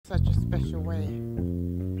such a special way.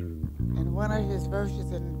 And one of his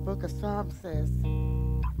verses in the book of Psalms says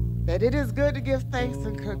that it is good to give thanks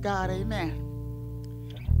unto God. Amen.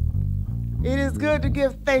 It is good to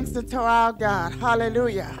give thanks unto our God.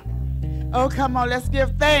 Hallelujah. Oh, come on, let's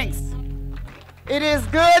give thanks. It is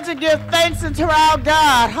good to give thanks unto our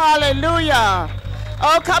God. Hallelujah.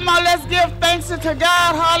 Oh, come on, let's give thanks unto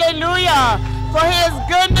God. Hallelujah. For his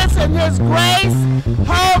goodness and his grace.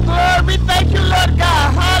 Oh, glory. We thank you, Lord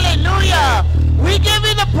God. Hallelujah. We give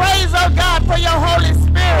you the praise, oh God, for your Holy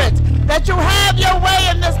Spirit, that you have your way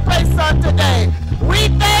in this place on today. We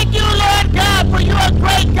thank you, Lord God, for you're a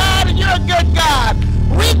great God and you're a good God.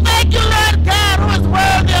 We thank you, Lord God, who is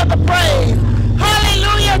worthy of the praise.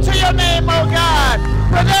 Hallelujah to your name, oh God.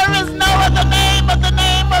 For there is no other name but the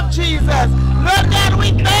name of Jesus. Lord God,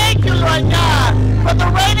 we thank you, Lord God, for the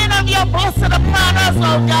raining of your blessing upon us,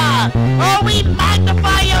 oh God. Oh, we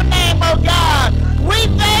magnify your name, oh God. We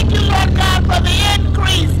thank you, Lord God, for the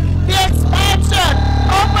increase, the expansion,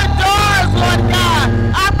 open doors, Lord God,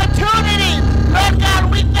 opportunities. Lord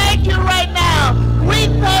God, we thank you right now. We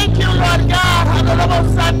thank you, Lord God,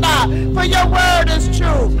 for your word is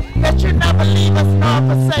true, that you never leave us nor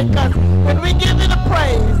forsake us. And we give you the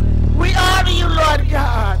praise. We honor you, Lord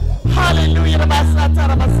God. Hallelujah.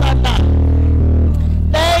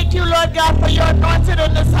 Thank you, Lord God, for your anointing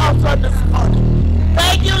in this house on this morning.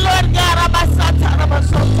 Thank you, Lord God.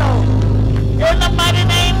 In the mighty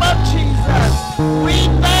name of Jesus, we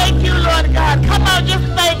thank you, Lord God. Come on, just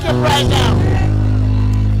thank him right now.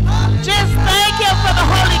 Just thank him for the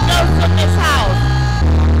Holy Ghost in this house.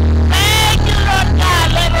 Thank you, Lord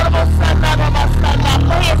God,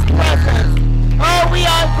 for his presence. Oh, we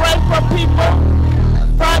are grateful people.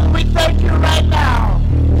 Father, we thank you right now.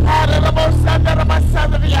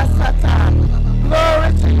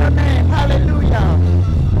 Glory to your name. Hallelujah.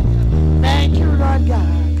 Thank you, Lord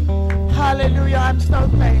God. Hallelujah. I'm so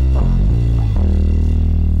thankful.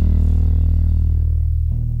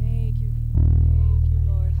 Thank you,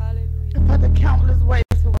 Lord. Hallelujah. For the countless ways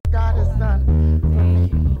of what God has done for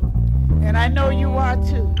me. And I know you are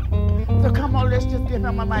too. So come on, let's just give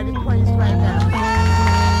him a mighty praise right now.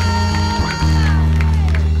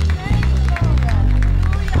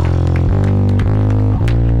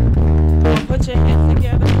 Put your hands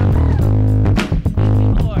together. Thank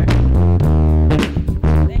you, Lord.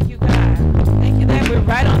 Thank you, God. Thank you that we're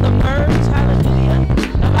right on the verge, hallelujah,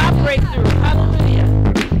 of our breakthrough. Hallelujah.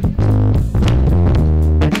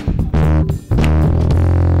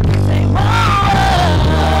 Say, whoa, whoa,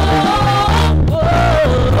 whoa, whoa, whoa,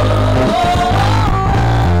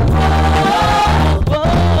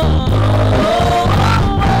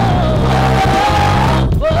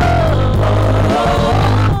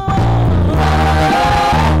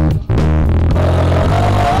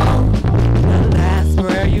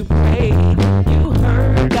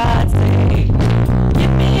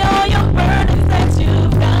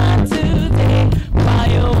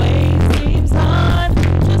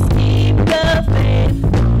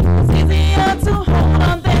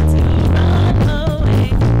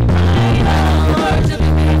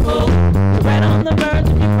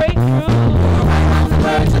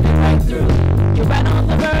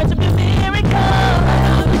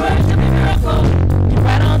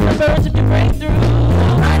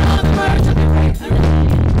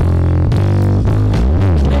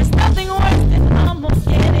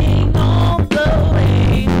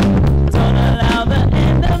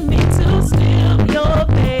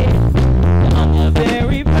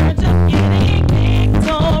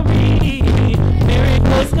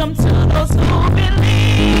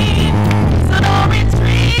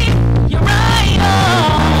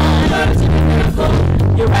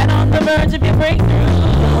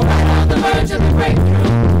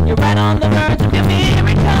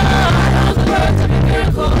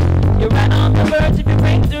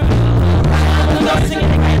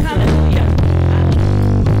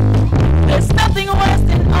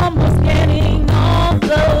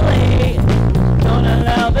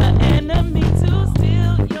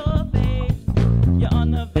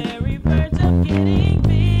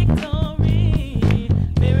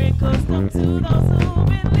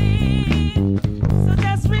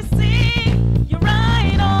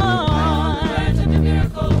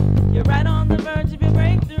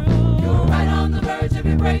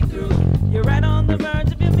 You're right on the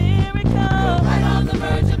verge of your miracle. You're right on the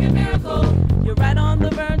verge of your miracle. You're right on the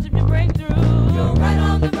verge of your breakthrough. You're right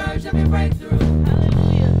on the verge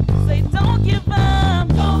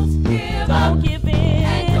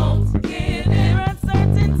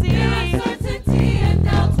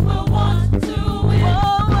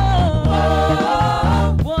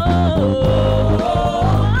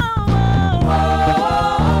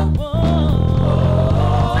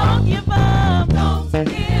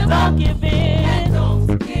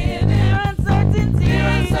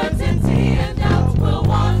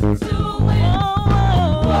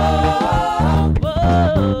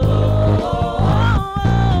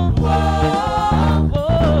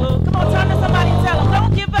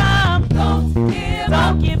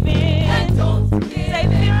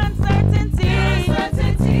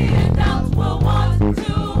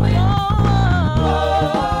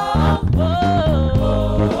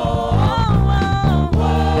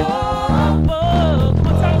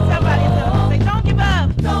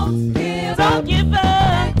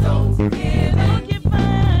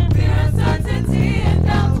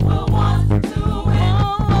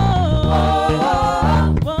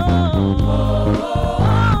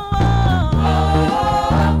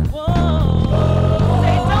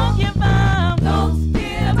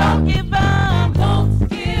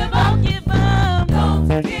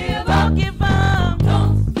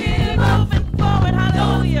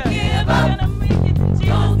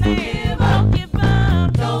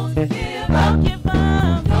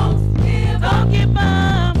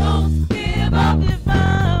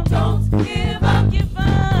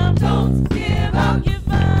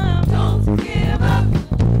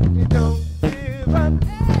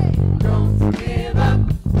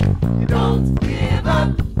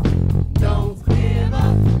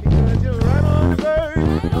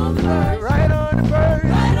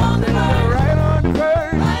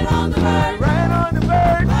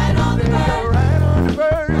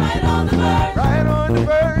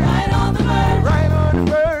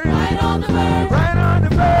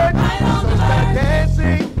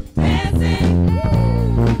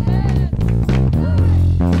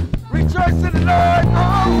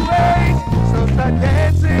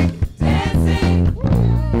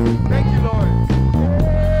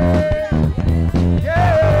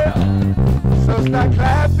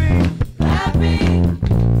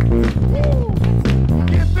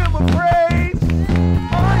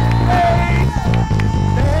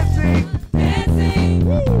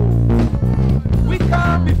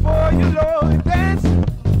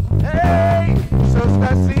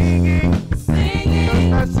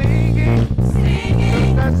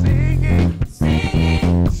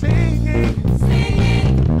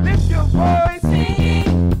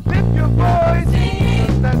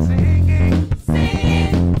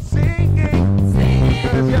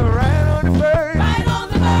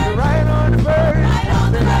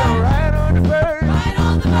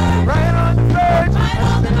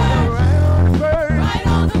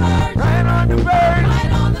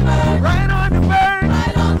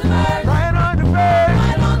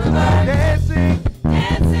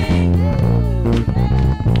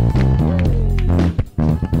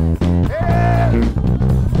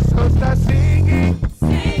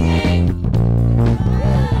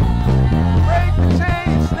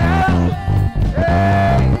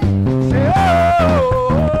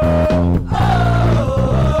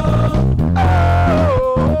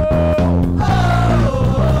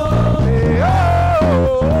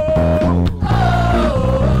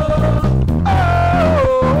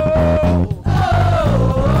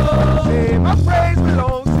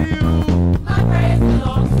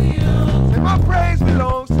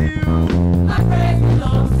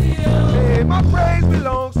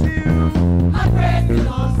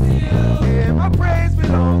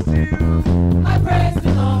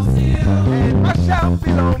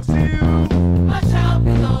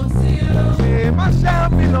my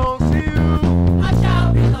shout belongs to you. My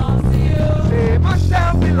shout belongs to you. Say my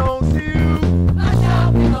shout belongs to you. My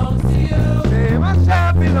shout belongs to you. Say my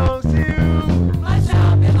shout belongs to you. My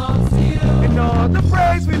shout belongs to you. And all the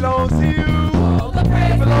praise belongs to you. All the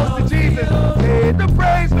praise It belongs to Jesus. Say the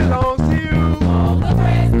praise belongs to you. All the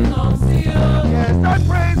praise belongs to you. Yes, that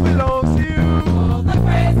praise belongs to you. All the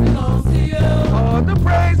praise belongs to you. All the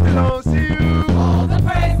praise belongs to you. All the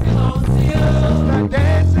praise belongs to you. Start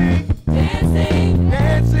dancing, Dancing,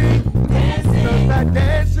 dancing. dancing, Start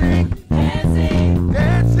dancing, dancing,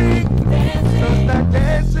 dancing. dancing, Start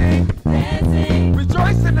dancing. dancing,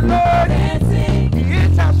 Rejoice in the Lord. dancing, He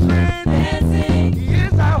is our strength. dancing, He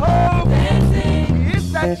is our hope. dancing, He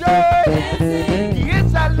is our joy. dancing, He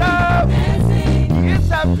is our love. dancing, He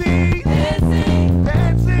is our peace. dancing,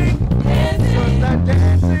 Dancing. So dancing, start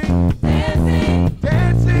dancing, dancing,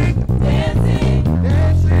 dancing, dancing,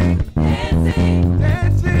 dancing, dancing,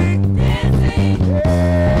 dancing. dancing.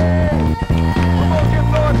 Yeah. Come on, give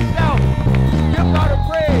Lord a shout. Give God a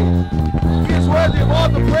praise. He is worthy of all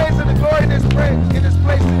the praise and the glory in this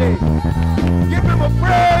place today. Give him a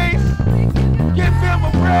praise. Give him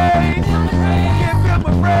a praise. Give him a praise. Give him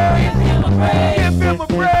a praise. Give him a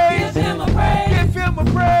praise. Give him a praise. Give him a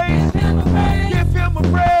praise. Give him a praise. Give him a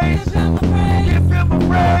praise. Give him a praise. Give him a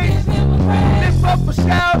praise. Give him a praise. Lift up a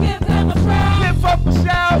shout. Give them a shout. Lift up a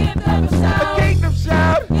shout. Give them a A shout. kingdom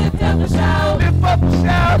shout. Give them a shout. Lift up a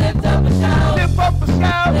shout. Lift up a shout. Lift up a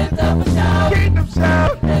shout. Lift up a shout. Kingdom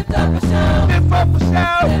shout. Lift up a shout. Lift up a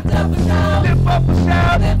shout. Lift up a shout. Lift up a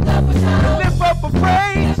shout. Lift up a shout. Lift up a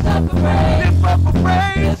praise. Lift up a praise. Lift up a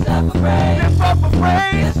praise. Lift up a praise. Lift up a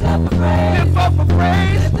praise. Lift up a praise. Lift up a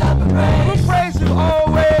praise. Lift up a We praise. will praise you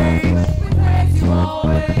always. We praise you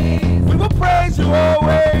always. We will praise you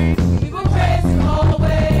always. We will praise you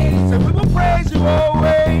always. Say we will praise you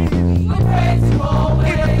always. We will praise you Even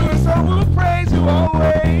always. through the sun, we will praise you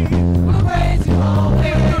always. We will praise you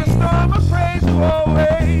Even through the always. storm, we'll praise you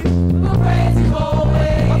always. We will praise you On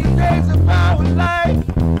always. the days of our life,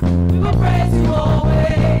 We will praise you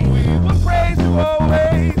always. we will praise you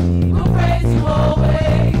always. We will praise you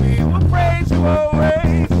always. We will praise you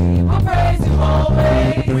always. We will praise you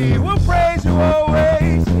always. We will praise you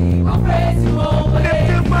always. We will praise you always. Lift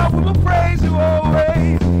him up, we will praise you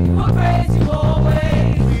always. We will praise you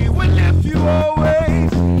always. We will lift you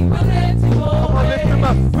always. We will lift you Come on, lift him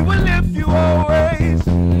up. always. We will lift you always.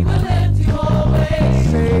 We will lift you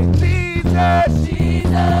always. Say Jesus,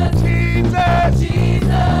 Jesus, Jesus,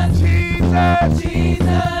 Jesus, Jesus,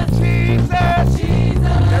 Jesus, Jesus.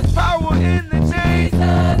 Jesus, There's power in the name.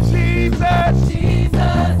 Jesus, Jesus,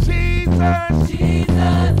 Jesus,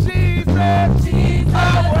 Jesus, Jesus, Jesus.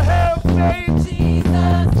 Our help, faith,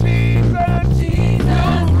 Jesus, Jesus.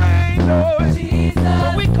 You reign, Lord. So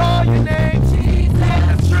Jesus, we call your name.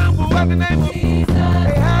 And tremble at the name of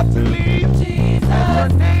they have to leave.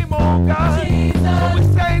 That's your name, oh God. So we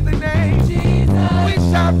say the name. We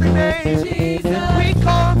shout the name. We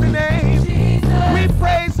call the name. We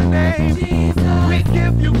praise the name. We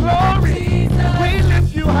give you glory. We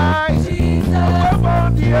lift you high above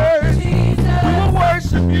all the earth. We will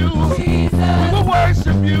worship you. We will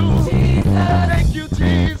worship you. Thank you,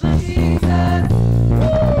 Jesus.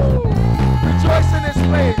 Woo. Rejoice in this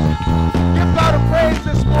place. Give God a praise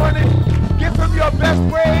this morning. Give him your best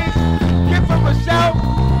praise. Give him a shout.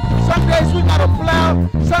 Some days we gotta plow.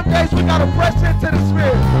 Some days we gotta press into the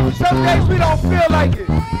spirit. Some days we don't feel like it.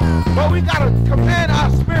 But we gotta command our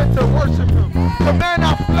spirit to worship him. Command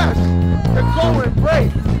our flesh to go and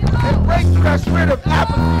break. And break through that spirit of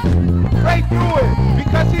apathy. Break through it.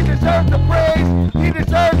 Because he deserves the praise. He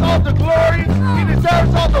deserves all the glory. He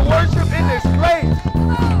deserves all the worship in this place.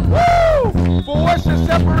 Woo! For what should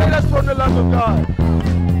separate us from the love of God?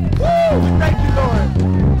 Woo! We thank you, Lord.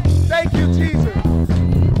 Thank you, Jesus.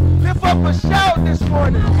 Lift up a shout this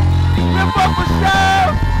morning. Lift up a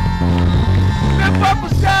shout. Lift up a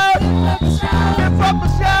shout. Lift up a shout. lift up a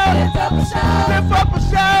shout, Lift up a shout. lift up a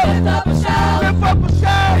shout, Lift up a shout. lift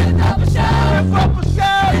up a shout, Lift up a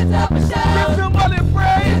shout. lift up a Give shout, him all in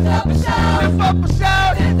praise. lift up a shout, Lift up a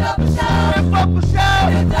shout. lift up a shout, Lift up a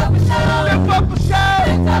shout. lift up a shout, Lift up a shout.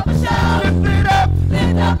 lift up a shout, Lift it up.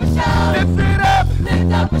 lift up a shout, Lift it up.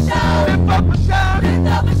 lift up a shout, Lift up a shout. lift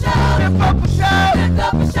up a shout, Lift up a shout. lift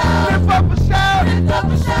up a shout, Lift up a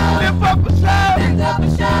shout. lift up a shout, Lift up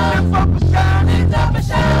a shout. lift up a shout, Lift up a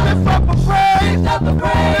shout. lift up a shout, Lift up a praise. lift up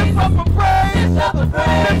a praise, Lift up a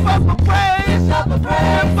praise. lift up a praise, Lift up a praise. lift up a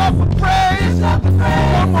praise, Lift up a praise. lift up a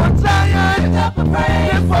praise, One more time. lift up a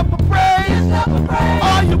praise, Lift up a praise. lift up a praise,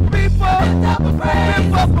 All you people. lift up a praise,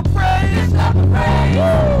 Lift up a praise. lift up a praise. Woo.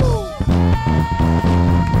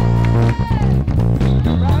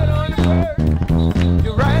 Right on the word.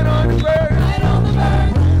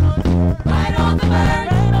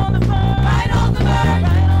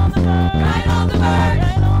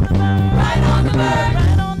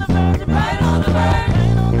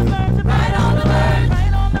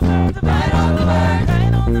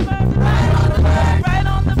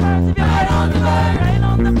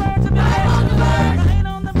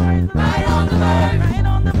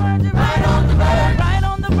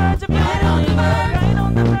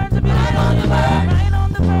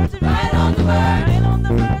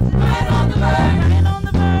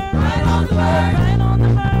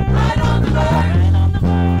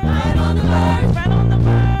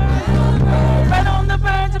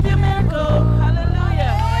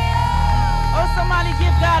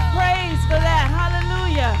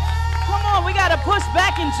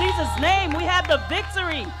 back in Jesus' name. We have the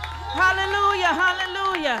victory. Hallelujah,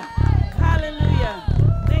 hallelujah, hallelujah.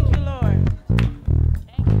 Thank you, Lord.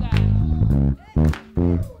 Thank you, God.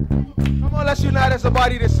 Come on, let's unite as a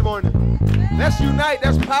body this morning. Let's unite.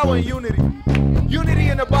 There's power in unity. Unity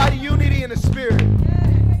in the body, unity in the spirit.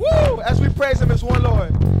 Woo! As we praise him as one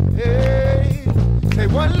Lord. Hey, say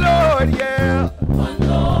one Lord, yeah. One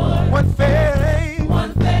Lord. One faith.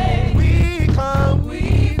 One faith. We come.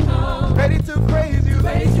 Ready to praise you.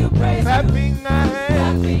 Praise you, praise you. Clapping our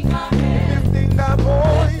hands. Clapping our hands. Lifting our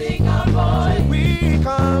voice. Lifting our voice. Say we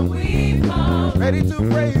come. Ready to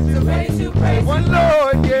praise you. Praise you, praise you. One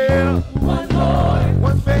Lord, yeah. One Lord.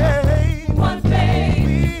 One faith. One faith.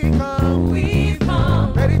 We come.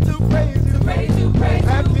 Ready to praise you. Praise you, praise you.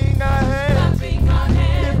 Clapping our hands. Clapping our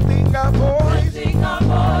hands. Lifting our voice. Lifting our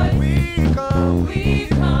voice. We come.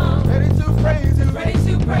 Ready to praise you. Praise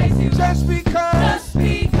you, praise you. Just because.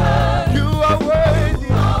 You are worthy.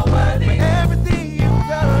 For everything you've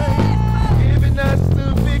done. Giving us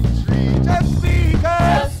the victory. Just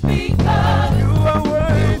because. You are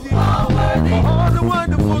worthy. For all the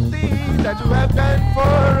wonderful things that you have done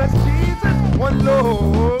for us, Jesus. One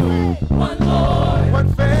Lord. One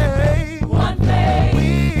faith.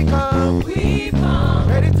 We come.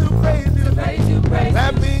 Ready to praise you.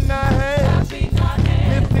 Clapping our hands.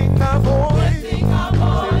 Lifting our voice. Say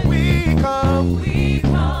we come.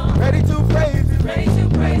 Ready to praise you.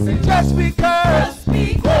 Say just because.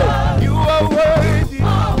 You are worthy.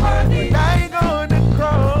 For dying on the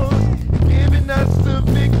cross. Giving us the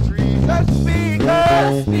victory. Just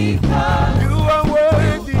because. You are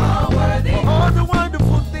worthy. For all the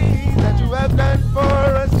wonderful things that you have done for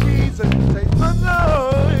us, Jesus. Say one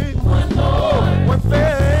Lord. One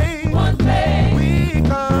faith. We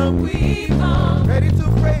come. Ready to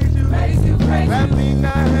praise you. Clapping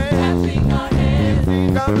our hands.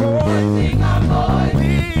 Lifting our voice.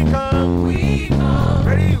 We come.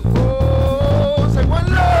 Ready. Oh, say one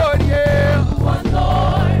Lord, yeah.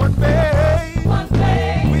 One faith.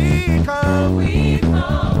 We come.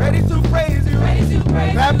 Ready to praise you.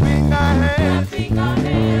 Clapping our hands.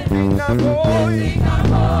 Lifting our voice.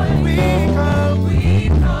 We come.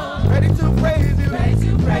 Ready to praise you.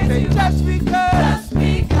 Say just because. You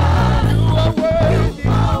are worthy.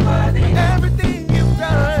 For everything you've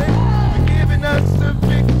done. For giving us the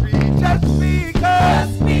victory. Just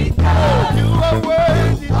because. You are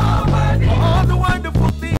worthy. For all the wonderful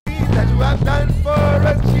things that you have done for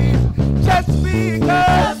us, Jesus. Just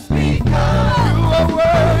because. You are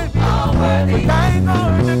worthy. For dying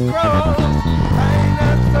on the cross. Dying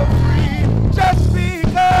us so free. Just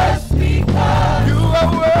because. You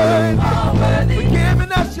are worthy. For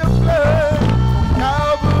giving us your blood.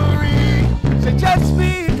 Calvary. Say just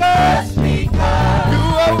because. You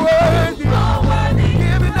are worthy.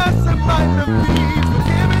 Giving us a mind of peace. For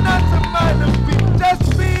giving us a mind of peace. Just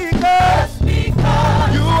because.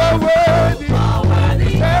 You are worthy.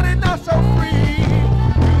 Setting us so free.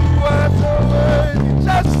 You are so worthy.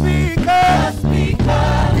 Just because.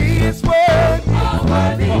 He is worthy.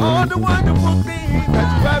 For all the wonderful things that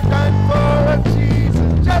you have done for us,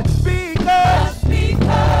 Jesus. Just because.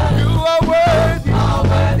 You are worthy.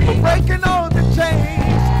 For breaking all the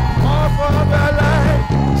chains off of our life.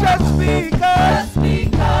 Just because.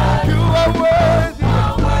 You are worthy.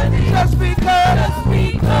 Just because.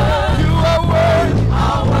 You are worthy.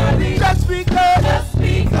 Just because.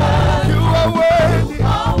 You are worthy.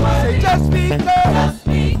 Say just because.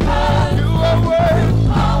 You are worthy.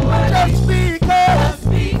 Just because.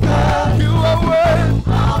 You are worthy.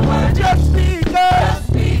 Just because.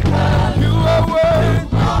 You are worthy.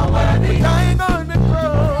 For dying on the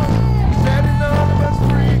cross. Setting all of us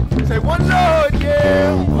free. Say one Lord,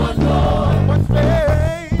 yeah. One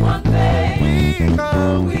faith. We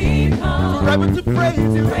come. Forever to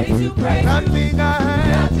praise you. Clapping our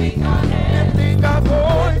hands. Lifting our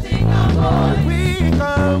voice. We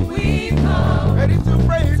come. Ready to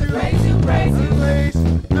praise you. Praise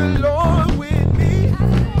the Lord with me.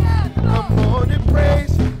 Come on and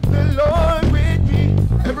praise the Lord with me.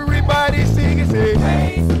 Everybody sing and say,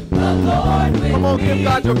 come on, give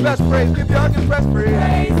God your best praise. Give God your best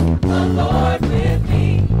praise. Come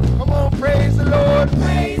on, praise the Lord.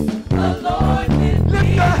 Lift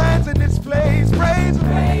your hands in this place. Praise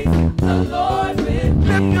Him.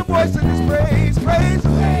 Lift your voice in this praise. Praise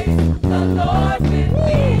Him.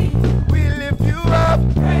 We lift you up.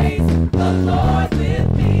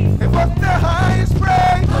 And what's the highest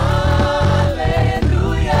praise?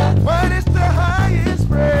 What is the highest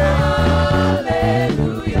praise?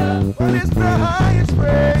 What is the highest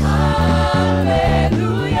praise?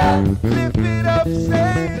 Lift it up,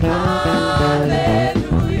 say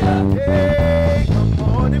hallelujah. Hey, come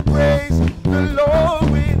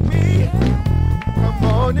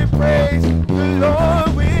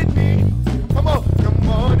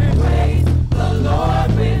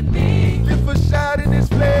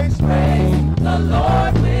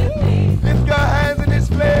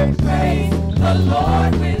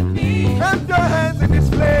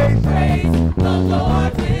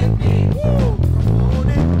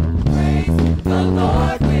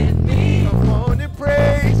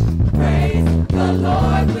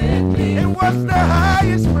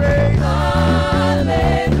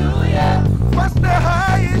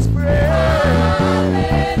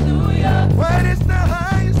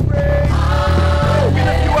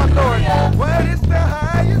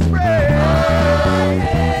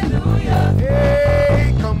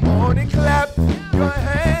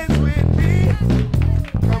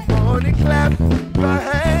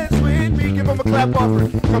clap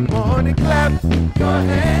offering. Come on and clap your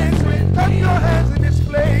hands with me. Clap your hands in this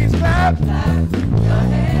place. Clap. Your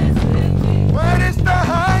hands with me. What is the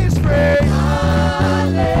highest praise?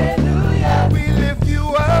 Hallelujah. We lift you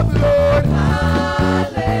up, Lord.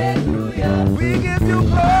 Hallelujah. We give you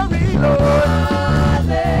glory, Lord.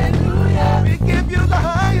 Hallelujah. We give you the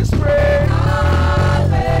highest praise.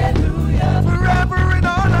 Hallelujah. Forever and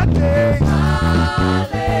all our days.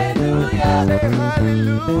 Hallelujah. Say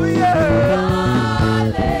hallelujah.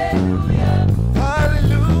 Hallelujah.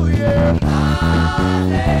 Hallelujah.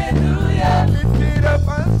 Hallelujah. Lift it up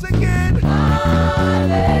once again.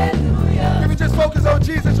 Hallelujah. Can we just focus on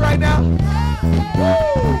Jesus right now?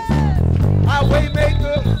 Woo! Our way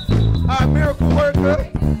maker, our miracle worker.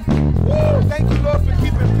 Woo! Thank you, Lord, for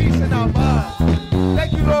keeping peace in our minds.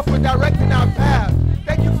 Thank you, Lord, for directing our path.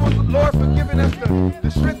 Thank you, Lord, for giving us the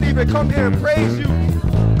strength to even come here and praise you.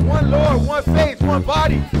 One Lord, one faith, one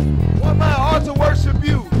body, one mind, all to worship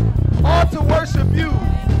you. All to worship you.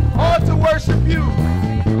 All to worship you.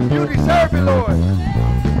 You deserve it, Lord.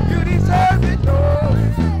 You deserve it, Lord.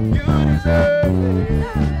 You deserve it.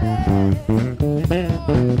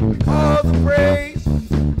 All the praise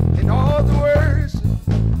and all the worship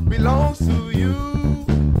belongs to you.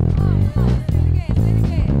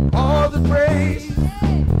 All the praise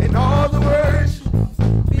and all the worship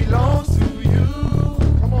belongs to you.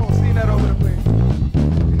 Come on, sing that over the place.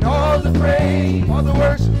 And all the praise, all the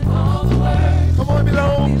worship, come on,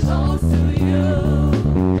 belongs to you.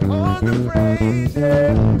 all the praise,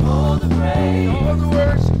 yeah. All the praise, all the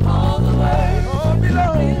worship, all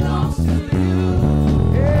belongs to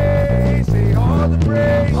you. Hey, say all the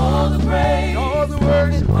praise, All the praise, all the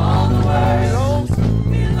worship, belongs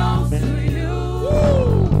belongs to you.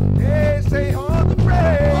 Woo! Hey, say all the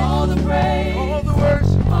praise, All the praise, all the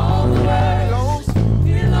worship, belongs to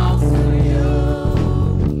belongs to you.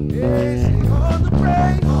 Hey, say all the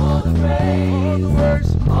praise, All the praise, all the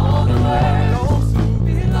worship, belongs to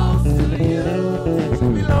belongs to you. Say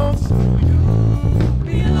belongs to you,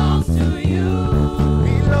 Belongs to you.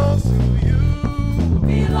 belongs to you,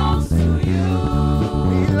 Belongs to you.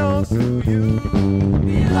 belongs to you.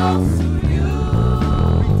 Belongs to you.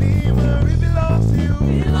 Redeemer, it belongs to you.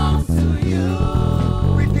 Belongs to you.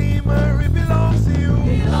 Redeemer, it belongs to you.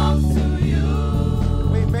 Belongs to you.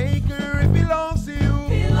 Waymaker, it belongs to you.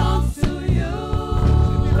 Belongs to you.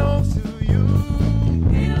 It belongs to you.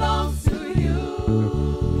 Belongs to you.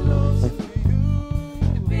 Belongs to you.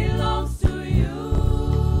 Belongs to you.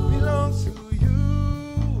 Belongs to you.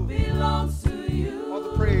 Belongs to you. All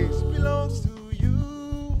the praise belongs to you.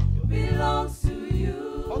 Belongs to you.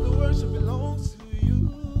 All the worship belongs to you.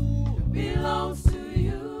 Belongs to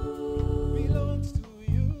you. Belongs to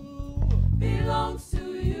you. Belongs to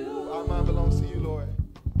you. Our mind belongs to you, Lord.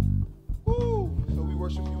 Woo! So we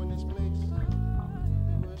worship you in this place. We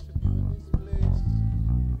worship you in this place. It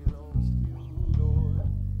belongs to you, Lord.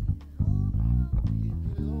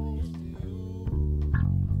 It belongs to you.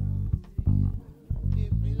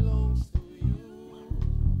 It belongs to you.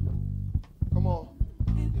 Come on.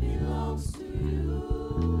 It belongs to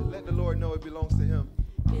you. Let the Lord know it belongs to him.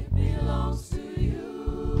 It belongs to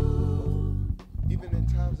you. Even in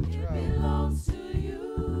times of trial. It Belongs to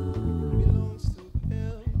you. belongs to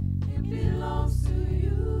him. It belongs to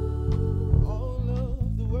you. All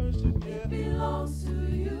of the worship, yeah. Belongs to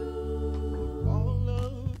you. All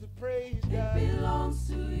of the praise, God. Belongs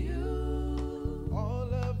to you.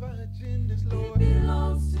 All of our agendas, Lord.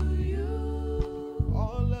 Belongs to you.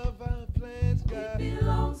 All of our plans, God.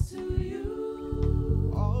 Belongs to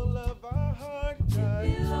you. All of our heart, God.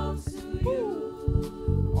 Belongs to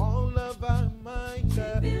you. All of our mind,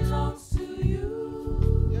 God. Belongs to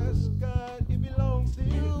you. Yes, God, it belongs to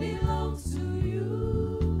you. Belongs to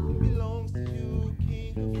you. It belongs to you,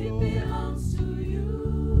 King of glory. Belongs to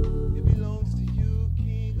you. It belongs to you,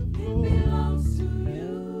 King of glory. Belongs to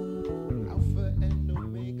you. Alpha and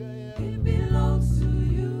Omega, yeah. It belongs to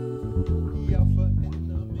you. The Alpha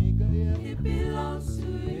and Omega, yeah. It belongs to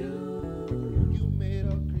you. You made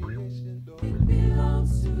our creation, Lord. It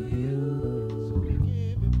belongs to you. So we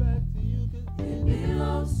give it back to you, 'cause It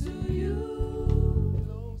belongs to you.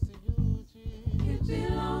 belongs to you, Jesus. It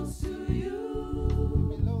belongs to you.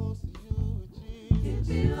 It belongs to you, Jesus.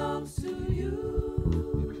 It belongs to you.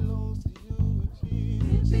 It belongs to you,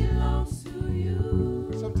 Jesus. It belongs to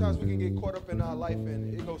you. Sometimes we can get caught up in our life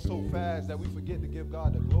and it goes so fast that we forget to give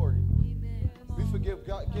God the glory. We forget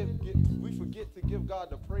to give God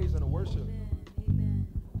the praise and the worship.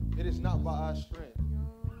 It is not by our strength.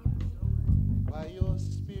 By your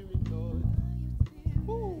spirit, Lord.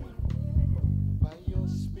 Woo. By your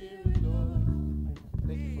spirit, Lord.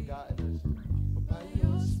 Thank you for guiding us. But by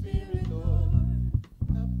your spirit, Lord.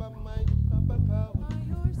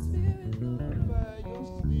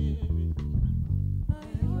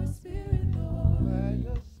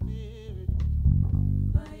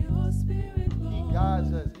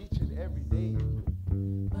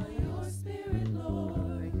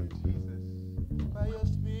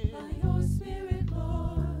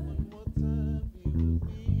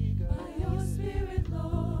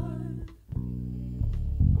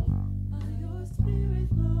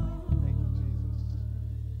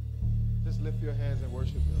 lift your hands and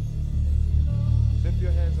worship him. Lift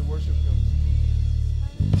your hands and worship him.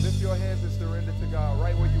 Lift your hands and surrender to God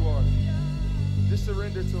right where you are. Just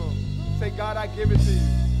surrender to him. Say, God, I give it to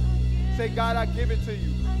you. Say, God, I give it to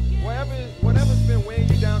you. Whatever's been weighing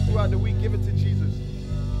you down throughout the week, give it to Jesus.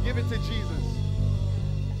 Give it to Jesus.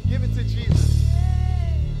 Give it to Jesus.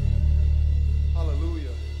 Hallelujah.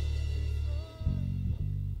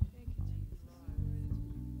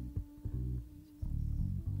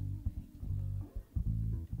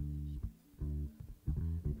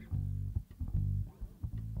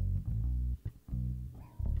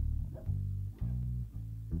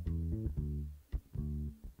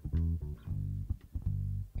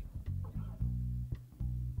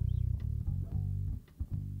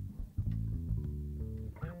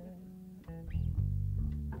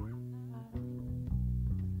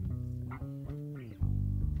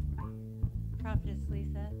 Prophetess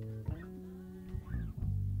Lisa.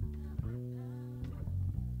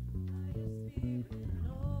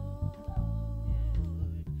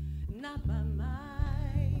 Not by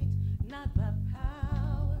might, not by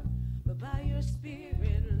power, but by your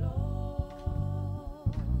spirit,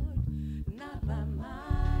 Lord. Not by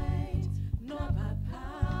might, nor by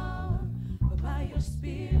power, but by your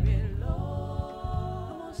spirit, Lord.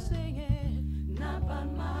 Come on, sing it. Not by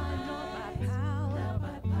might, nor by power, not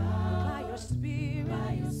by power, but by your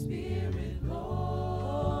spirit,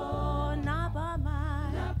 Lord. Not by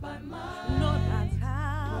might, nor by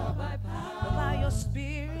power, but by your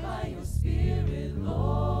spirit,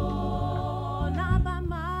 Lord. Not by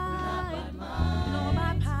might, nor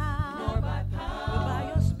by power, but by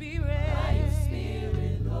your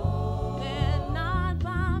spirit, Lord. And not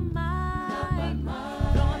by might,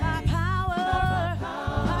 nor by power,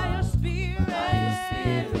 but by your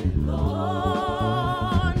spirit,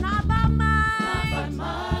 Lord. Not by might,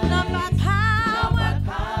 not by power,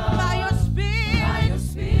 but by your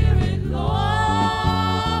spirit,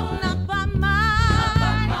 Lord. Not by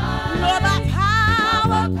might, nor by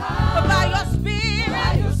power, but by your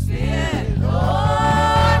spirit,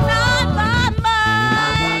 Lord. Not by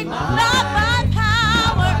might, not by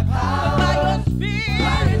power, but by your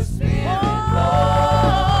spirit,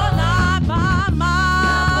 Lord. Not by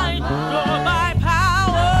might, nor by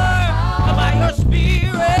power, but by your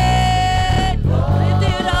spirit. Lift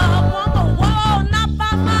it up on the wall. Not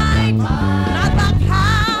by might, not by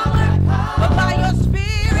power, but by your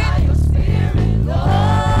spirit,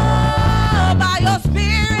 Lord. By your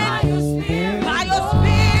spirit, by your spirit,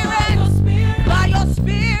 by your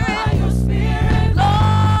spirit, Lord.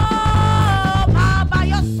 By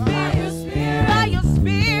your spirit, by your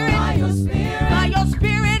spirit, by your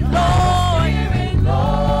spirit, Lord.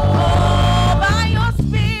 Oh, by your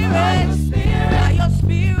spirit, by your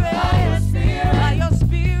spirit, by your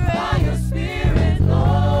spirit,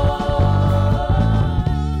 Lord.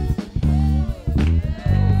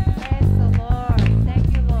 Praise the Lord. Thank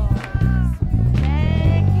you, Lord.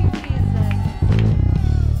 Thank you, Jesus.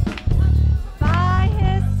 By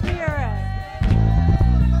his spirit.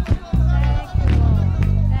 Thank you, Lord.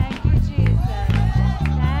 Thank you, Jesus.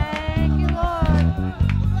 Thank you, Lord.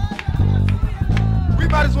 We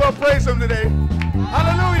might as well praise him today.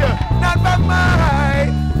 Hallelujah. Not by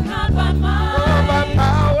might, Not by might, nor by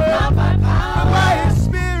power, not by power, but by his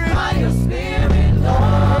spirit. by your spirit,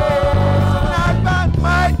 Lord. Not by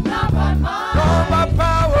might, Not by might, nor by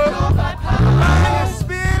power, nor by power, by his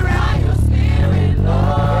spirit. by your spirit,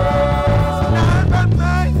 Lord. Not by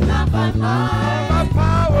might, Not by nor might, by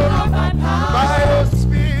power, nor by power, by your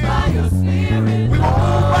spirit. by your spirit, We will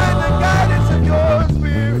move by the guidance of your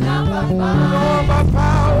spirit. not by Nor might, by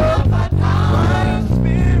power, not by by power, your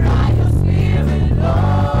spirit. by your spirit,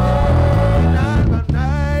 Lord. Not by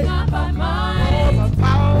night, Not by nor might, by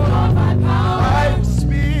power, nor by by power, your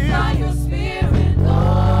spirit. by your spirit,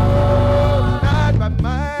 Lord. Not by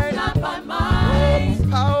might, Not by nor might, by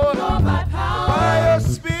power, nor by power, by your by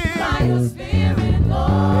spirit. your spirit,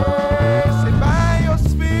 Lord. Say by your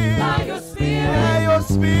spirit, By your spirit, by your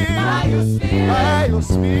spirit, by your spirit, by your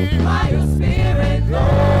spirit, by your spirit, Lord.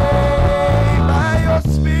 by your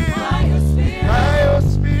spirit, By your spirit, by your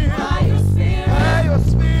spirit, by your spirit, by your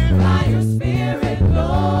spirit. by your spirit,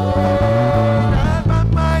 Lord. Not by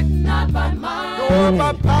might, Not by might, nor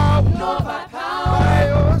by power, nor by power, by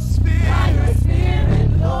your by spirit, your spirit,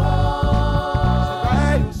 Lord.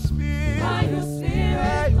 by your spirit, By your by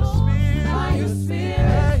spirit, your Lord. spirit, By your by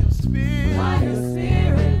spirit, your spirit. by your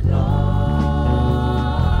spirit, Lord.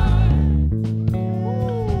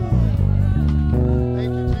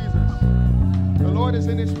 Thank you, Jesus. The Lord is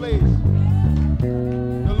in this place.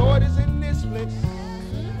 The Lord is in this place.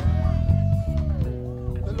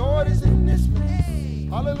 The Lord is in this place.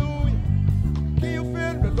 Hallelujah. Can you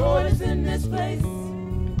feel the The Lord is in this place.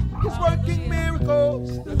 He's working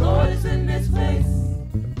miracles. The Lord is in this place.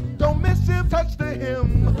 Don't miss him, touch the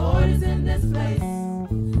him. The Lord is in this place.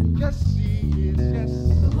 Yes, he is, yes.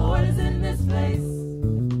 The Lord is in this place.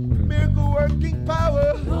 Miracle working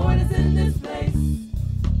power. The Lord is in this place.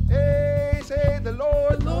 Hey, say the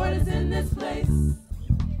Lord. The Lord is in this place.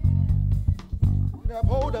 Grab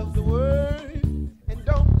hold of the word and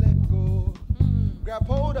don't let go. Grab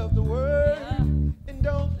hold of the word and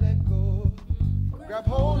don't let go. Grab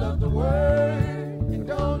hold of the word and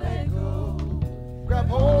don't let go. Grab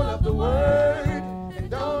hold of the word and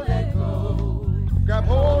don't let go. Grab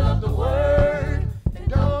hold of the word and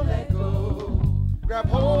don't let go. Grab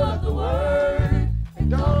hold of the word and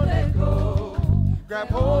don't let go. Grab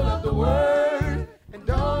hold of the word and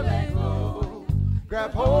don't let go.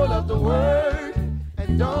 Grab hold of the word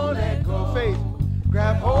and don't let go. Faith.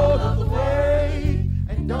 Grab hold of the faith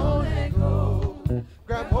and don't let go.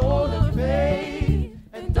 Grab hold of faith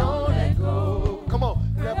and don't let go. Come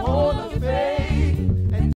on. Grab hold of faith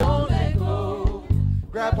and don't let go.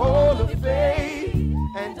 Grab hold of faith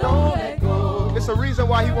and don't let go. It's a reason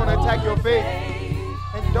why he want to attack your faith.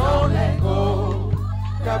 And don't let go.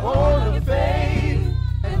 Grab hold of faith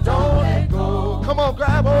and don't let go. Come on,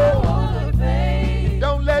 grab hold.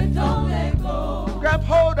 Don't let go. Grab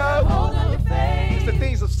hold of. It's the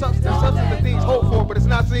things of substance. Substance the things hoped for, but it's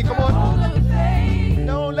not seen. Come on.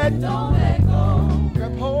 Don't let go.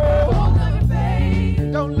 Grab hold.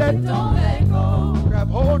 Don't let go. Grab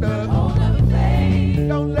hold of.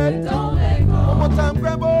 Don't let go. One more time,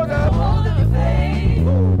 grab hold of.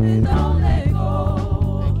 Don't let go.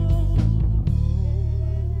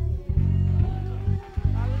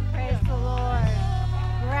 Praise the Lord.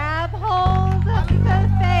 Grab hold of the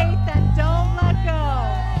faith and don't let go.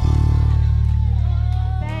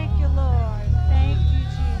 Thank you, Lord. Thank you,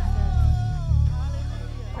 Jesus.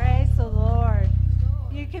 Praise the Lord.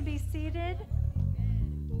 You can be seated.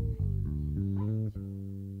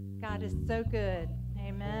 God is so good.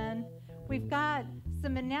 Amen. We've got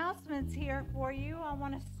some announcements here for you. I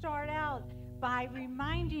want to start out by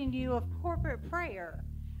reminding you of corporate prayer.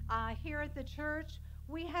 Here at the church,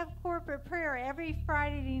 we have corporate prayer every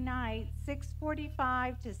Friday night,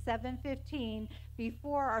 6:45 to 7:15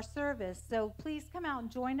 before our service. So please come out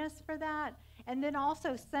and join us for that. And then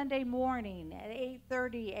also Sunday morning at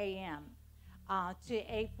 8:30 a.m. To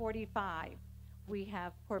 8:45. We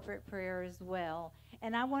have corporate prayer as well.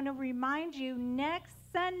 And I want to remind you,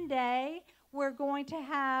 next Sunday, we're going to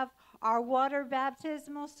have our water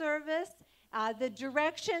baptismal service. The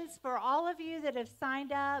directions for all of you that have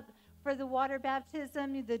signed up for the water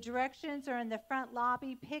baptism, the directions are in the front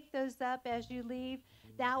lobby. Pick those up as you leave.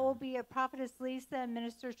 That will be at Prophetess Lisa and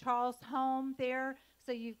Minister Charles' home there.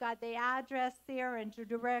 So you've got the address there and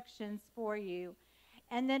directions for you.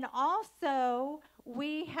 And then also,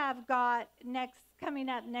 we have got coming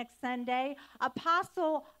up next Sunday,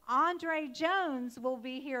 Apostle Andre Jones will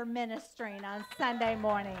be here ministering on Sunday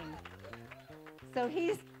morning. So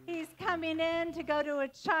he's coming in to go to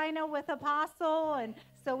China with Apostle, and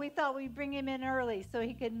so we thought we'd bring him in early so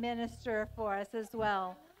he could minister for us as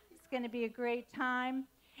well. It's going to be a great time.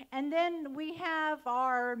 And then we have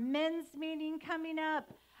our men's meeting coming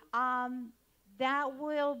up. That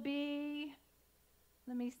will be...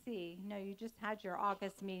 Let me see. No, you just had your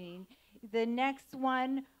August meeting. The next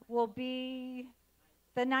one will be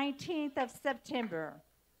the 19th of September.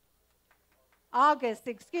 August.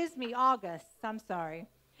 I'm sorry.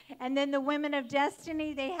 And then the Women of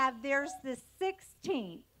Destiny, they have theirs the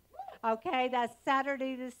 16th. Okay, that's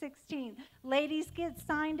Saturday the 16th. Ladies, get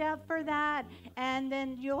signed up for that, and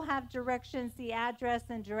then you'll have directions, the address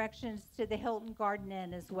and directions to the Hilton Garden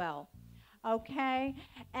Inn as well. Okay,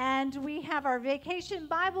 and we have our Vacation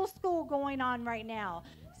Bible School going on right now.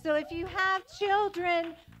 So if you have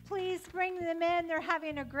children, please bring them in. They're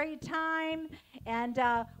having a great time, and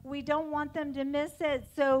we don't want them to miss it.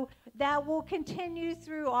 So that will continue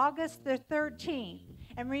through August the 13th.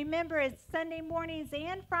 And remember, it's Sunday mornings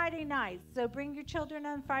and Friday nights. So bring your children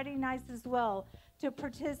on Friday nights as well to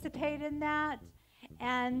participate in that.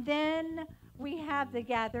 And then we have the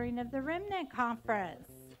Gathering of the Remnant Conference.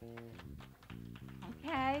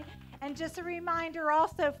 Okay, and just a reminder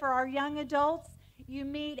also for our young adults, you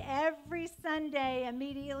meet every Sunday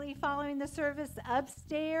immediately following the service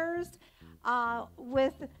upstairs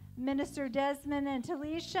with Minister Desmond and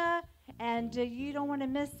Talisha, and you don't want to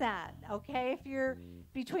miss that, okay? If you're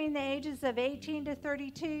between the ages of 18 to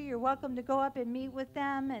 32, you're welcome to go up and meet with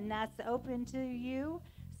them, and that's open to you,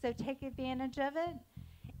 so take advantage of it.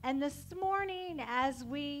 And this morning, as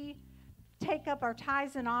we take up our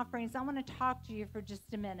tithes and offerings, I want to talk to you for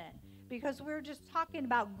just a minute because we're just talking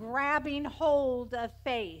about grabbing hold of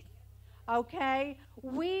faith. Okay?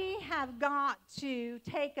 We have got to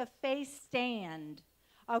take a faith stand.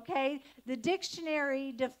 Okay? The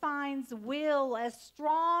dictionary defines will as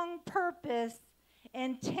strong purpose,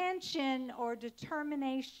 intention, or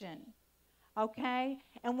determination. Okay?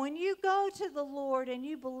 And when you go to the Lord and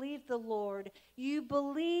you believe the Lord, you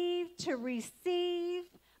believe to receive,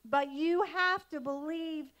 but you have to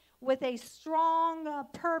believe with a strong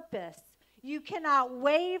purpose. You cannot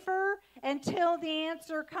waver until the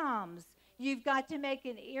answer comes. You've got to make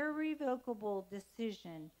an irrevocable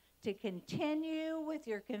decision to continue with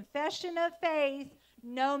your confession of faith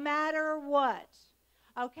no matter what.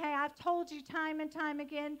 Okay, I've told you time and time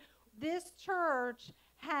again, this church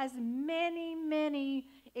has many, many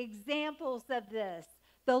examples of this.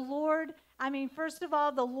 The Lord, first of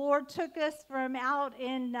all, the Lord took us from out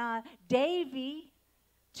in Davie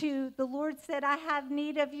to, the Lord said, I have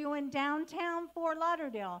need of you in downtown Fort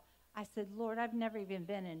Lauderdale. I said, Lord, I've never even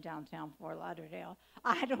been in downtown Fort Lauderdale.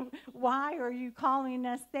 Why are you calling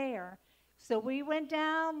us there? So we went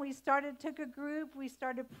down, took a group, we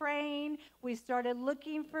started praying, we started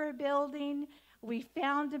looking for a building, we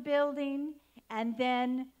found a building, and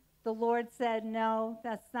then the Lord said, no,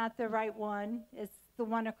 that's not the right one. It's the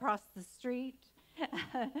one across the street.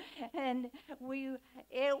 And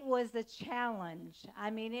it was a challenge.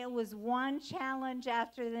 It was one challenge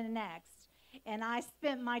after the next. And I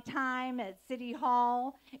spent my time at City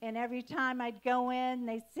Hall, and every time I'd go in,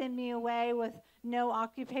 they'd send me away with no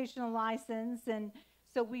occupational license. And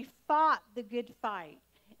so we fought the good fight.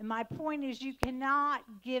 And my point is, you cannot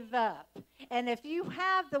give up. And if you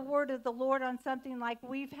have the word of the Lord on something like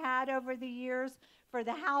we've had over the years for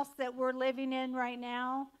the house that we're living in right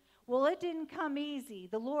now, well, it didn't come easy.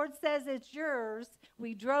 The Lord says it's yours.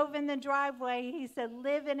 We drove in the driveway. He said,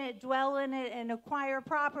 live in it, dwell in it, and acquire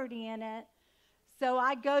property in it. So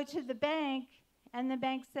I go to the bank, and the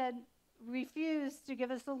bank said, refused to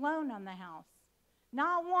give us a loan on the house.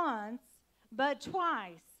 Not once, but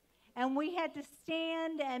twice. And we had to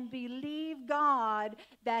stand and believe God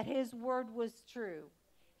that his word was true.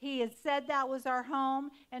 He had said that was our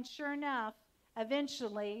home, and sure enough,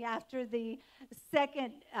 eventually, after the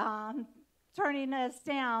second turning us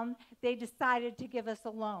down, they decided to give us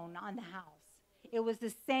a loan on the house. It was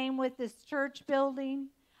the same with this church building.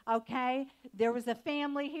 Okay, there was a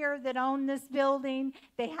family here that owned this building.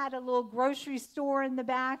 They had a little grocery store in the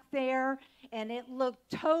back there, and it looked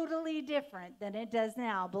totally different than it does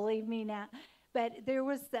now, believe me now. But there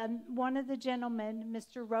was one of the gentlemen,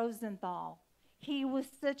 Mr. Rosenthal. He was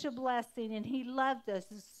such a blessing, and he loved us,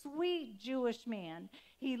 a sweet Jewish man.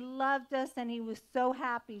 He loved us, and he was so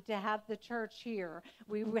happy to have the church here.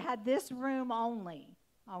 We had this room only,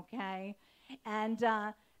 okay? And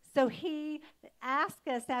so he asked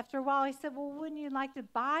us after a while, he said, well, wouldn't you like to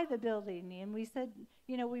buy the building? And we said,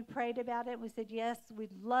 we prayed about it. We said, yes,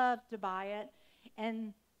 we'd love to buy it.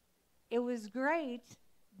 And it was great,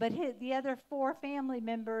 but the other 4 family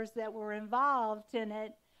members that were involved in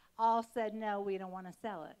it all said, no, we don't want to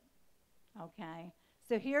sell it. Okay?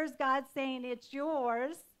 So here's God saying, it's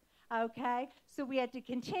yours. Okay? So we had to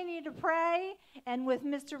continue to pray, and with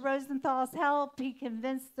Mr. Rosenthal's help, he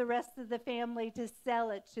convinced the rest of the family to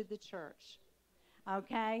sell it to the church.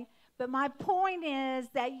 Okay? But my point is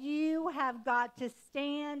that you have got to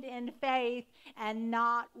stand in faith and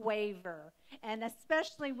not waver. And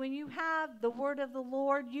especially when you have the word of the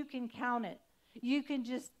Lord, you can count it. You can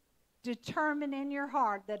just determine in your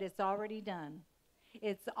heart that it's already done.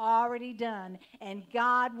 It's already done, and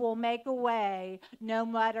God will make a way no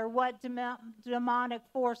matter what demonic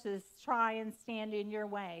forces try and stand in your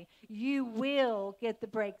way. You will get the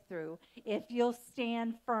breakthrough if you'll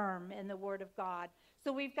stand firm in the Word of God.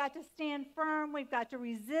 So we've got to stand firm. We've got to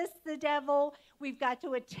resist the devil. We've got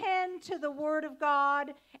to attend to the Word of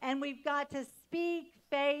God, and we've got to speak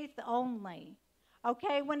faith only.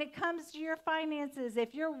 Okay, when it comes to your finances,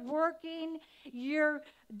 if you're working, you're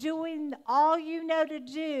doing all you know to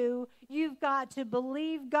do, you've got to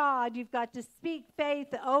believe God. You've got to speak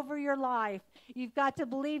faith over your life. You've got to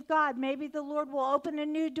believe God. Maybe the Lord will open a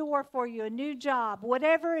new door for you, a new job,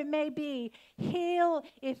 whatever it may be.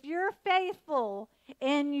 If you're faithful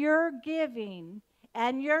in your giving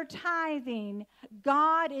and your tithing,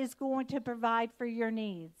 God is going to provide for your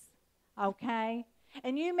needs. Okay?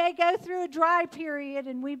 And you may go through a dry period,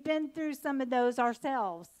 and we've been through some of those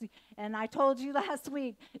ourselves. And I told you last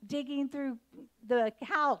week, digging through the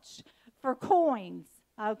couch for coins,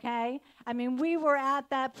 okay? We were at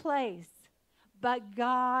that place. But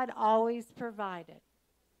God always provided.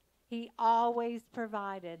 He always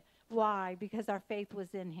provided. Why? Because our faith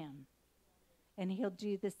was in him. and he'll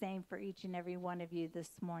do the same for each and every one of you this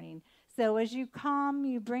morning. So as you come,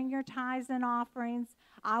 you bring your tithes and offerings.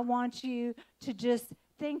 I want you to just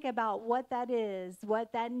think about what that is,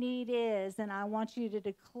 what that need is, and I want you to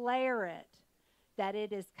declare it, that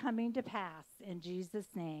it is coming to pass in Jesus'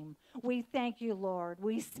 name. We thank you, Lord.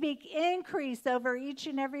 We speak increase over each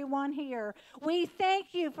and every one here. We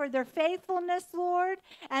thank you for their faithfulness, Lord,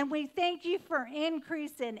 and we thank you for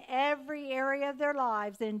increase in every area of their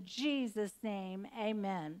lives. In Jesus' name,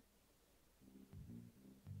 amen.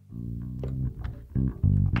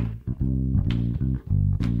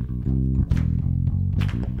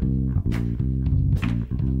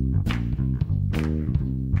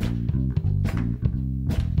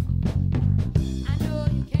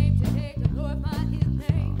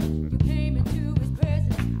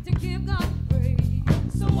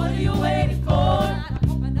 What are you waiting for?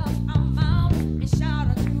 Open up our mouth and shout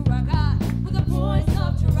unto our God with a voice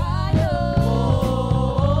of triumph.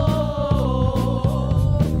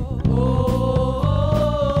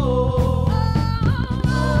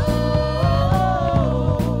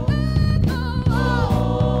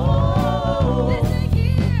 Listen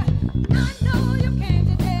here, I know you came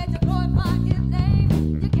today to glorify His name.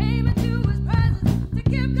 You came into His presence to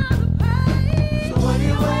give God the praise. So what are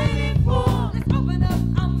you waiting for? Let's open up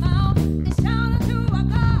our mouth and shout unto our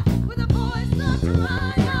God with a voice of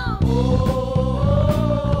triumph.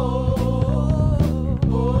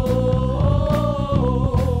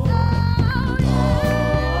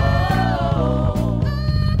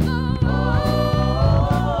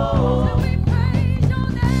 So we praise your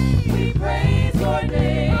name. We praise your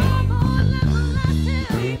name. Come on, let's bless Him.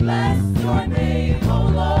 We bless your name, oh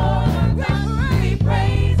Lord. We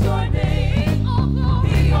praise your name.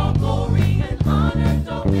 Be all glory and honor,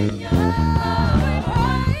 dominion and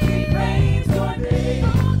power. We praise your name.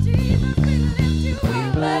 Oh Jesus, we lift you up. We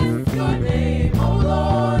bless your name, oh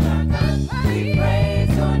Lord our God. We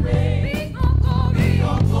praise your name. Be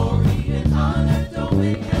all glory and honor,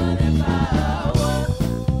 dominion and power.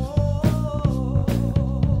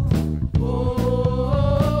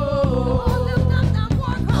 Come on, lift up that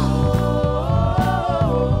war call.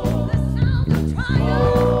 The sound of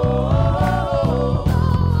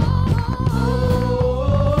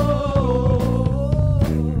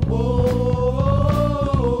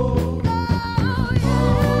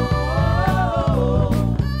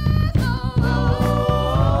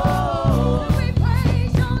we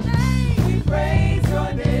praise your name. We praise your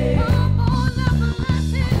name. Come on, let's bless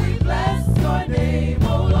Him. We bless your name, oh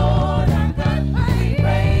Lord our God. We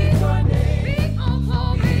praise your name.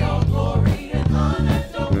 Be all glory and honor,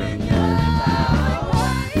 dominion and power.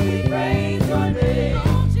 We praise your name.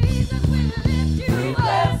 Oh Jesus, we lift you up. We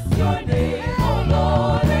bless your name, oh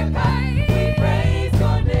Lord our God. We praise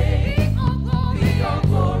your name. Be all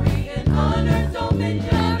glory and honor,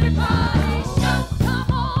 dominion. Everybody shout,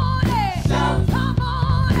 come on in. Shout, come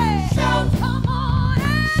on in. Shout, come on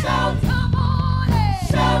in. Shout, come on in.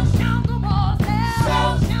 Shout, shout the walls down.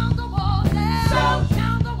 Shout, shout the walls down. Shout,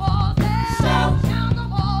 shout the walls down. Shout, shout the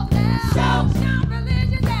walls down. Shout, shout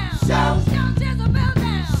religion down. Shout, shout Jezebel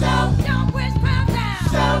down. Shout, shout witchcraft down.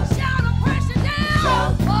 Shout, shout oppression down. Shout,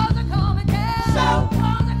 walls are coming down. Shout,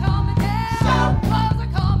 walls are coming down. Shout, walls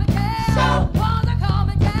are coming down. Shout, walls are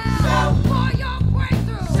coming down. Shout, for your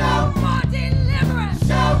breakthrough. Shout, for deliverance.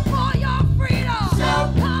 Shout, for your freedom. Shout,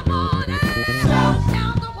 come on in. Shout,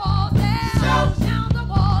 shout the walls down. Shout, shout the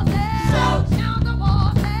walls down. Shout, shout the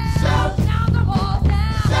walls down. Shout, shout the walls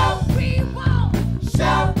down. Shout, we won't.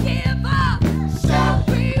 Shout, give up. Shout,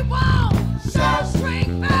 we won't. Shout, shrink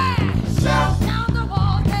back. Shout, shout the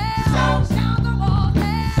walls down. Shout, shout the walls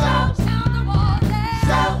down. Shout, shout the walls down.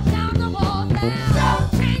 Shout, shout the walls down. Shout,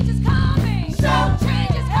 change is coming. Shout,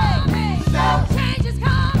 change is coming. Shout, change is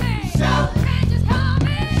coming. Shout, change is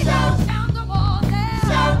coming. Shout, shout the walls down.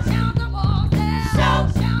 Shout, shout the walls down. Shout,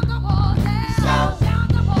 shout the walls down. Shout, shout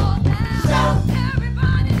the walls down. Shout,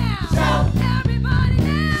 everybody now. Shout, everybody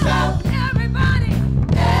now. Shout, everybody.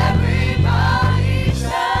 Everybody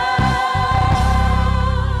shout.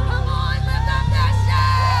 Come on, lift up that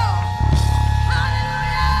shout.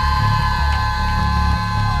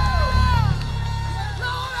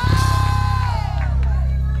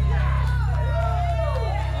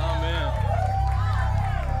 Amen.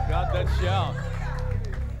 Got that shout.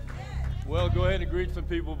 Well, go ahead and greet some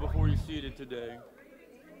people before you're seated today.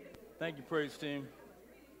 Thank you, praise team.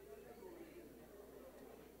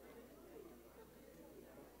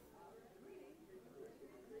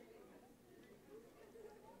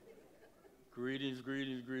 Greetings,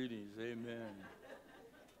 greetings, greetings. Amen.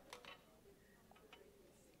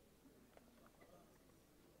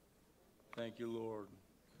 Thank you, Lord.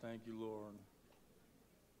 Thank you, Lord.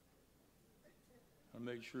 I'll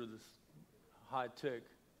make sure this high-tech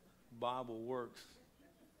Bible works.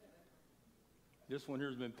 This one here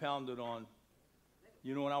has been pounded on.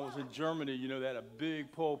 You know, when I was in Germany, you know, they had a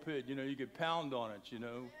big pulpit. You know, you could pound on it, you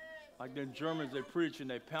know. Like the Germans, they preach and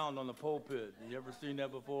they pound on the pulpit. You ever seen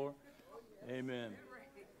that before? Amen.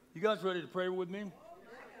 You guys ready to pray with me?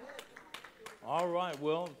 All right,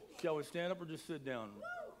 well, shall we stand up or just sit down?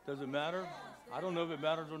 Does it matter? I don't know if it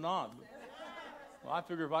matters or not. Well, I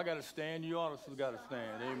figure if I got to stand, you also got to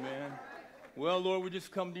stand. Amen. Well, Lord, we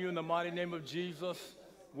just come to you in the mighty name of Jesus.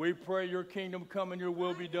 We pray your kingdom come and your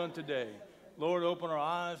will be done today. Lord, open our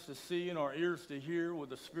eyes to see and our ears to hear what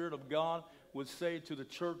the Spirit of God would say to the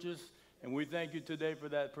churches. And we thank you today for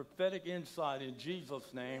that prophetic insight in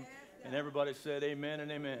Jesus' name. And everybody said amen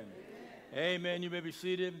and amen. Amen. You may be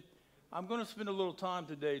seated. I'm going to spend a little time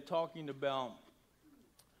today talking about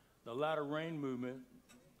the latter rain movement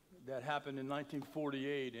that happened in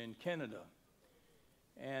 1948 in Canada.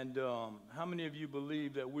 And how many of you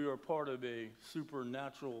believe that we are part of a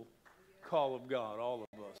supernatural call of God, all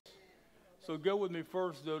of us? So go with me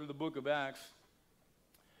first, though, to the book of Acts.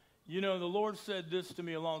 You know, the Lord said this to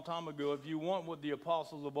me a long time ago. If you want what the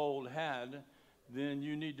apostles of old had, then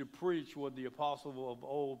you need to preach what the apostles of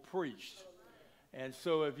old preached. And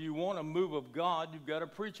so if you want a move of God, you've got to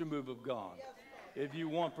preach a move of God. If you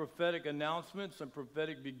want prophetic announcements and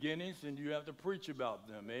prophetic beginnings, then you have to preach about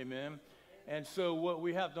them. Amen. And so what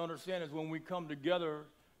we have to understand is when we come together,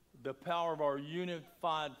 the power of our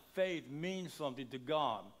unified faith means something to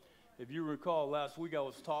God. If you recall, last week I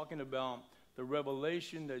was talking about the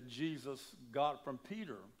revelation that Jesus got from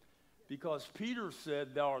Peter, because Peter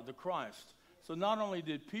said, "Thou art the Christ." So not only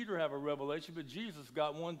did Peter have a revelation, but Jesus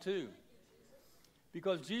got one too.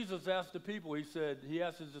 Because Jesus asked the people, he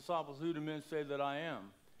asked his disciples, "Who do men say that I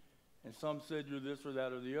am?" And some said, "You're this or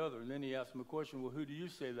that or the other." And then he asked them a question, "Well, who do you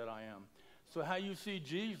say that I am?" So how you see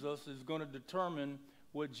Jesus is going to determine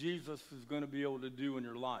what Jesus is going to be able to do in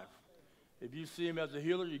your life. If you see him as a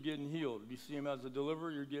healer, you're getting healed. If you see him as a deliverer,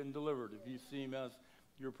 you're getting delivered. If you see him as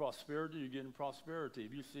your prosperity, you're getting prosperity.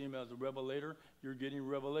 If you see him as a revelator, you're getting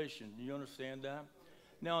revelation. Do you understand that?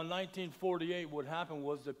 Now, in 1948, what happened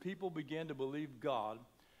was that people began to believe God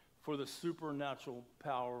for the supernatural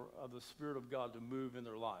power of the Spirit of God to move in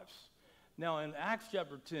their lives. Now, in Acts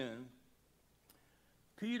chapter 10,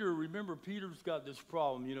 remember, Peter's got this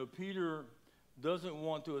problem. You know, Peter doesn't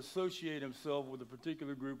want to associate himself with a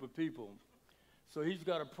particular group of people. So he's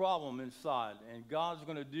got a problem inside, and God's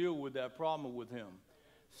going to deal with that problem with him.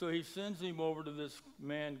 So he sends him over to this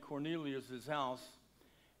man, Cornelius' house,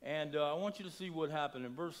 and I want you to see what happened.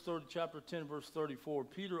 In chapter 10, verse 34,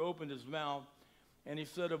 Peter opened his mouth, and he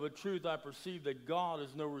said, "Of a truth I perceive that God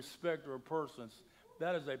is no respecter of persons."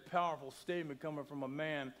 That is a powerful statement coming from a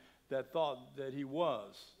man that thought that he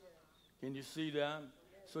was. Can you see that?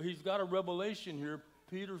 So he's got a revelation here.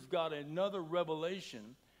 Peter's got another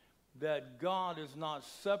revelation that God is not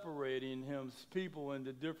separating his people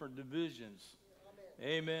into different divisions.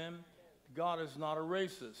 Amen. God is not a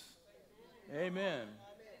racist. Amen.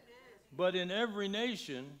 But in every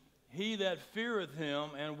nation, he that feareth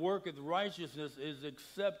him and worketh righteousness is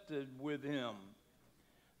accepted with him.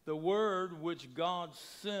 The word which God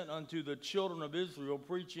sent unto the children of Israel,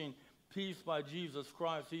 preaching peace by Jesus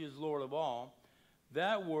Christ, he is Lord of all.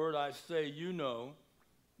 That word I say you know,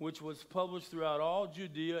 which was published throughout all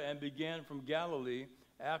Judea and began from Galilee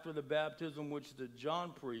after the baptism which that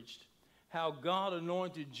John preached, how God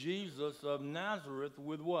anointed Jesus of Nazareth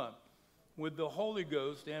with what? With the Holy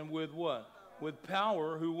Ghost and with what? With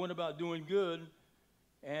power, who went about doing good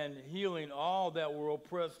and healing all that were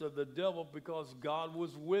oppressed of the devil, because God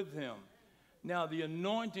was with him. Now, the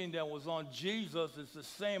anointing that was on Jesus is the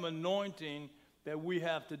same anointing that we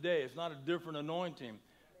have today. It's not a different anointing.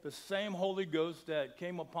 The same Holy Ghost that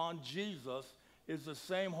came upon Jesus is the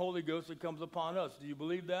same Holy Ghost that comes upon us. Do you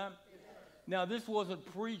believe that? Now, this wasn't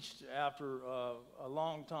preached after for a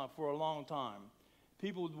long time.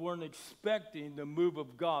 People weren't expecting the move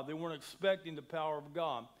of God. They weren't expecting the power of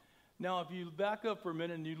God. Now, if you back up for a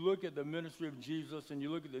minute and you look at the ministry of Jesus and you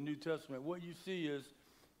look at the New Testament, what you see is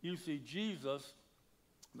you see Jesus,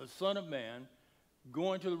 the Son of Man,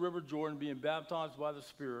 going to the River Jordan, being baptized by the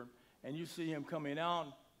Spirit, and you see him coming out,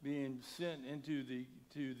 being sent into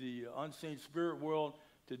the unseen spirit world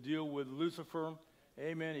to deal with Lucifer.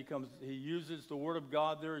 Amen. He uses the word of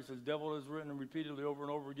God there. He says, "Devil is written," repeatedly over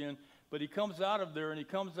and over again. But he comes out of there, and he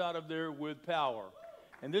comes out of there with power.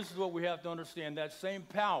 And this is what we have to understand. That same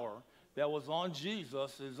power that was on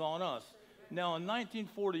Jesus is on us. Now, in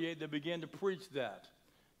 1948, they began to preach that.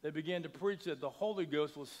 They began to preach that the Holy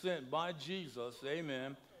Ghost was sent by Jesus,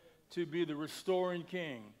 amen, to be the restoring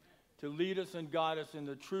king, to lead us and guide us in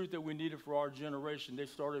the truth that we needed for our generation. They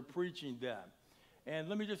started preaching that. And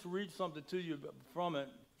let me just read something to you from it,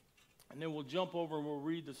 and then we'll jump over and we'll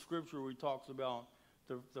read the scripture where he talks about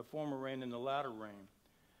the former rain and the latter rain.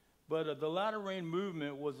 But the latter rain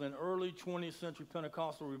movement was an early 20th century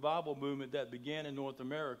Pentecostal revival movement that began in North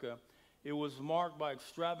America. It was marked by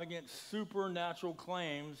extravagant supernatural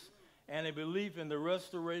claims and a belief in the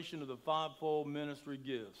restoration of the fivefold ministry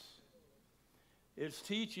gifts. Its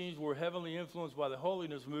teachings were heavily influenced by the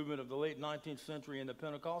holiness movement of the late 19th century and the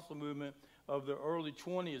Pentecostal movement of the early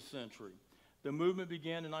 20th century. The movement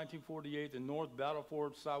began in 1948 in North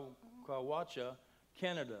Battleford, Saskatchewan,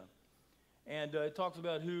 Canada. And it talks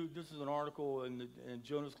about this is an article in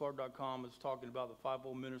jonasclark.com. It's talking about the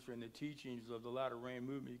fivefold ministry and the teachings of the latter rain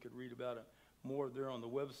movement. You could read about it more there on the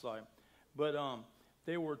website. But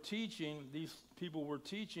these people were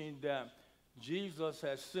teaching that Jesus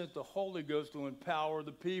has sent the Holy Ghost to empower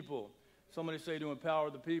the people. Somebody say to empower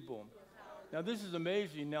the people. Now this is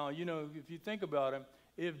amazing. Now, you know, if you think about it,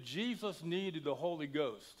 if Jesus needed the Holy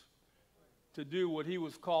Ghost to do what he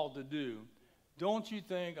was called to do, don't you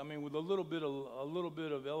think, I mean, with a little bit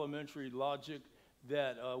of elementary logic,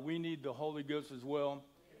 that we need the Holy Ghost as well?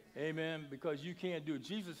 Amen. Because you can't do it.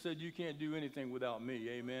 Jesus said you can't do anything without me.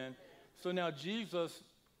 Amen. So now Jesus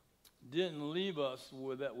didn't leave us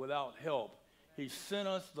without help. He sent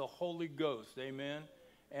us the Holy Ghost. Amen.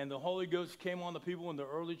 And the Holy Ghost came on the people in the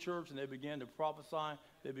early church, and they began to prophesy.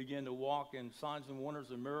 They began to walk in signs and wonders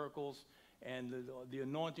and miracles, and the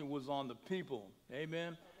anointing was on the people.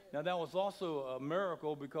 Amen. Now, that was also a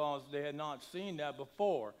miracle because they had not seen that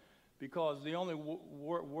before, because the only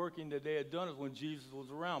working that they had done is when Jesus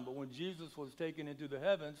was around. But when Jesus was taken into the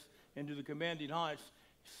heavens, into the commanding heights,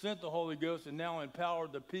 sent the Holy Ghost and now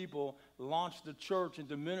empowered the people, launched the church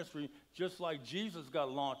into ministry, just like Jesus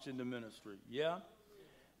got launched into ministry. Yeah?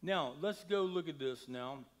 Now, let's go look at this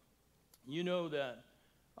now. You know that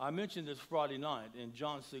I mentioned this Friday night in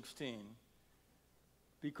John 16.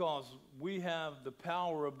 Because we have the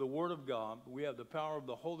power of the Word of God, we have the power of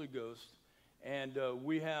the Holy Ghost, and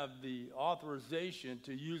we have the authorization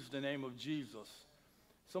to use the name of Jesus.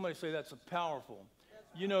 Somebody say that's powerful.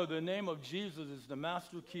 You know, the name of Jesus is the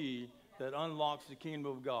master key that unlocks the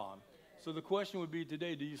kingdom of God. So the question would be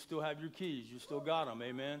today, do you still have your keys? You still got them,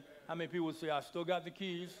 amen? How many people would say, I still got the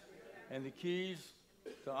keys, and the keys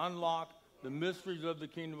to unlock the mysteries of the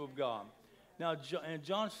kingdom of God? Now, in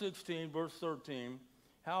John 16, verse 13,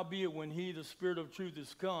 howbeit when he, the Spirit of truth,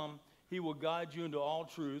 is come, he will guide you into all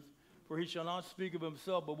truth. For he shall not speak of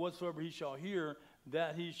himself, but whatsoever he shall hear,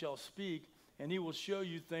 that he shall speak, and he will show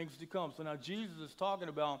you things to come. So now Jesus is talking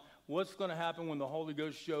about what's going to happen when the Holy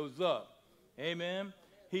Ghost shows up. Amen?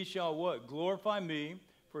 He shall what? Glorify me,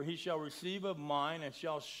 for he shall receive of mine, and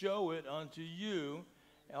shall show it unto you.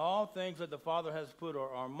 All things that the Father has put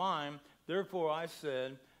are mine. Therefore I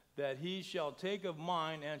said that he shall take of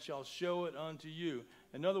mine, and shall show it unto you.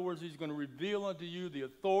 In other words, he's going to reveal unto you the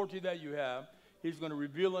authority that you have. He's going to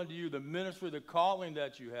reveal unto you the ministry, the calling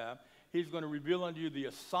that you have. He's going to reveal unto you the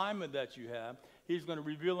assignment that you have. He's going to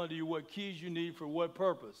reveal unto you what keys you need for what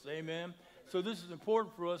purpose. Amen? So this is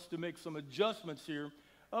important for us to make some adjustments here.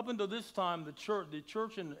 Up until this time, the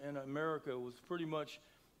church in America was pretty much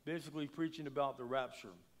basically preaching about the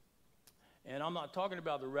rapture. And I'm not talking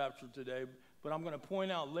about the rapture today, but I'm going to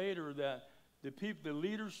point out later that the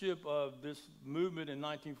leadership of this movement in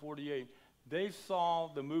 1948, they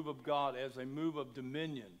saw the move of God as a move of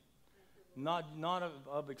dominion, not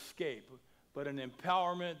of escape, but an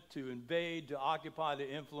empowerment to invade, to occupy, to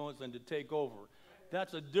influence, and to take over.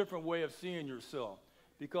 That's a different way of seeing yourself,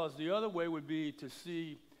 because the other way would be to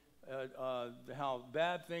see how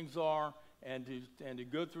bad things are and to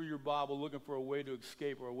go through your Bible looking for a way to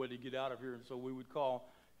escape or a way to get out of here. And so we would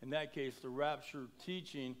call, in that case, the rapture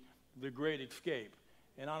teaching the great escape.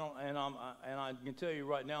 And I can tell you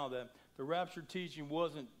right now that the rapture teaching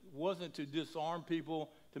wasn't to disarm people,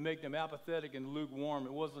 to make them apathetic and lukewarm.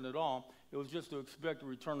 It wasn't at all. It was just to expect the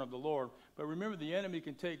return of the Lord. But remember, the enemy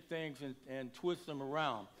can take things and twist them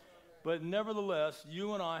around. But nevertheless,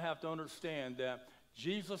 you and I have to understand that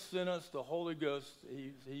Jesus sent us the Holy Ghost.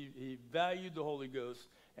 He valued the Holy Ghost,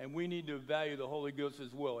 and we need to value the Holy Ghost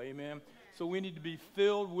as well. Amen? So we need to be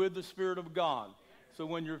filled with the Spirit of God. So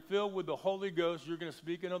when you're filled with the Holy Ghost, you're going to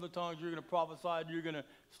speak in other tongues, you're going to prophesy, you're going to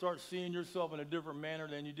start seeing yourself in a different manner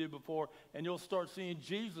than you did before, and you'll start seeing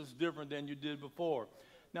Jesus different than you did before.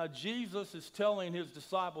 Now, Jesus is telling his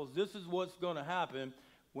disciples, this is what's going to happen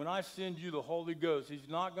when I send you the Holy Ghost. He's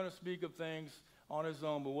not going to speak of things on his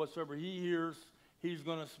own, but whatsoever he hears, he's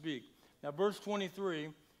going to speak. Now, verse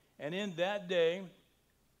 23, and in that day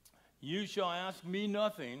you shall ask me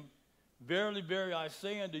nothing. Verily, verily, I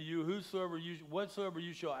say unto you, whatsoever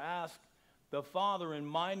you shall ask the Father in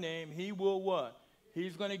my name, he will what?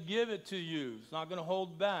 He's going to give it to you. He's not going to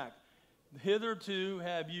hold back. Hitherto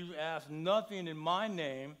have you asked nothing in my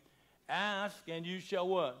name. Ask, and you shall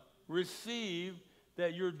what? Receive,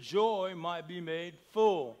 that your joy might be made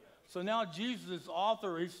full. So now Jesus is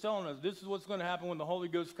author. He's telling us this is what's going to happen when the Holy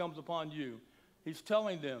Ghost comes upon you. He's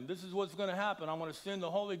telling them this is what's going to happen. I'm going to send the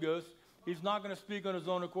Holy Ghost. He's not going to speak on his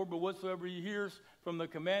own accord, but whatsoever he hears from the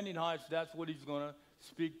commanding heights, that's what he's going to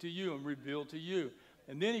speak to you and reveal to you.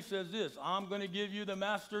 And then he says this, I'm going to give you the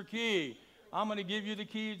master key. I'm going to give you the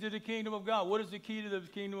key to the kingdom of God. What is the key to the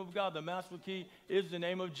kingdom of God? The master key is the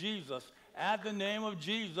name of Jesus. At the name of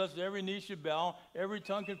Jesus, every knee should bow, every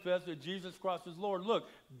tongue confess that Jesus Christ is Lord. Look,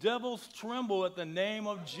 devils tremble at the name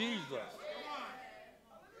of Jesus.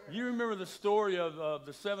 You remember the story of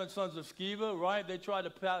the 7 sons of Sceva, right? They tried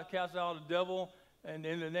to cast out a devil and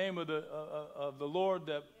in the name of the Lord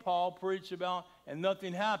that Paul preached about, and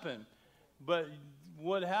nothing happened. But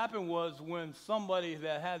what happened was when somebody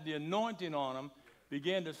that had the anointing on them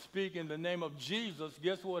began to speak in the name of Jesus,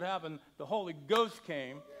 guess what happened? The Holy Ghost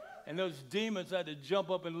came, and those demons had to jump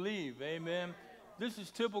up and leave. Amen. This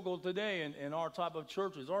is typical today in our type of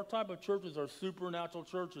churches. Our type of churches are supernatural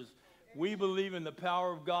churches. We believe in the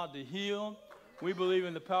power of God to heal. We believe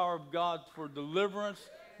in the power of God for deliverance.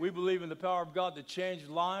 We believe in the power of God to change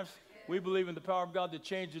lives. We believe in the power of God to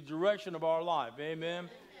change the direction of our life. Amen.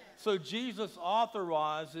 So Jesus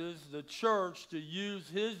authorizes the church to use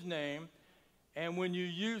his name, and when you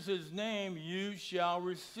use his name, you shall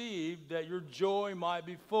receive, that your joy might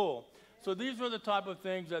be full. So these are the type of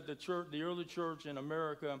things that the early church in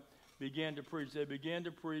America began to preach. They began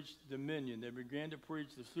to preach dominion. They began to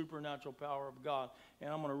preach the supernatural power of God.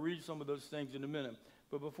 And I'm going to read some of those things in a minute.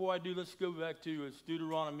 But before I do, let's go back to it's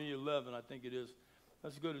Deuteronomy 11, I think it is.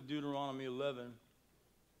 Let's go to Deuteronomy 11.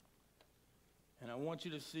 And I want you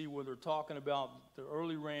to see where they're talking about the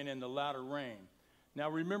early rain and the latter rain. Now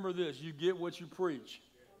remember this, you get what you preach.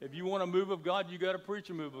 If you want a move of God, you got to preach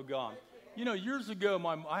a move of God. You know, years ago,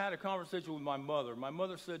 I had a conversation with my mother. My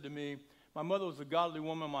mother said to me, my mother was a godly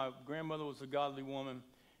woman, my grandmother was a godly woman,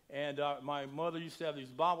 and my mother used to have these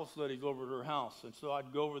Bible studies over at her house. And so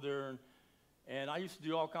I'd go over there, and I used to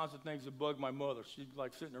do all kinds of things to bug my mother. She'd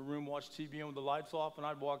like sit in her room, watch TV with the lights off, and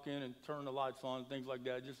I'd walk in and turn the lights on and things like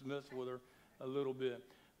that, just mess with her a little bit.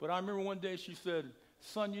 But I remember one day she said,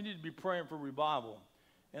 son, you need to be praying for revival.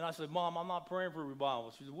 And I said, Mom, I'm not praying for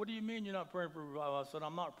revival. She said, what do you mean you're not praying for revival? I said,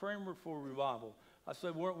 I'm not praying for revival. I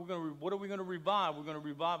said, what are we going to revive? We're going to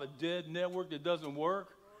revive a dead network that doesn't work,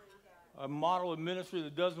 a model of ministry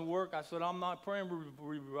that doesn't work. I said, I'm not praying for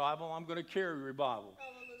revival. I'm going to carry revival.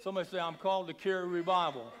 Somebody say, I'm called to carry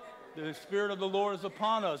revival. The Spirit of the Lord is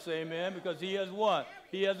upon us, amen, because he has what?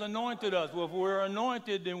 He has anointed us. Well, if we're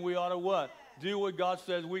anointed, then we ought to what? Do what God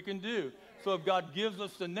says we can do. So if God gives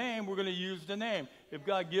us the name, we're going to use the name. If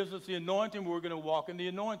God gives us the anointing, we're going to walk in the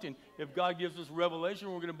anointing. If God gives us revelation,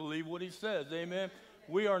 we're going to believe what he says. Amen.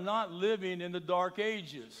 We are not living in the dark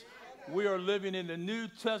ages. We are living in the New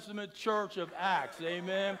Testament church of Acts.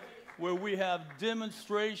 Amen. Where we have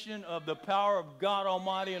demonstration of the power of God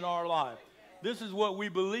Almighty in our life. This is what we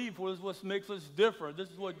believe for. This is what makes us different. This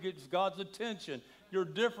is what gets God's attention. Your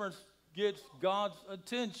difference gets God's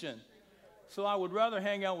attention. So I would rather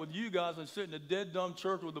hang out with you guys than sit in a dead, dumb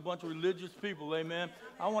church with a bunch of religious people, amen.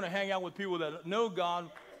 I want to hang out with people that know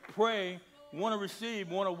God, pray, want to receive,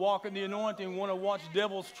 want to walk in the anointing, want to watch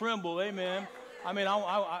devils tremble, amen. I mean,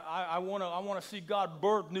 I want to see God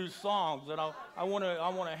birth new songs, and I want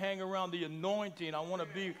to hang around the anointing. I want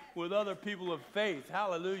to be with other people of faith,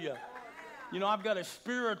 hallelujah. You know, I've got a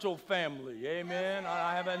spiritual family, amen.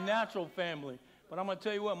 I have a natural family. But I'm going to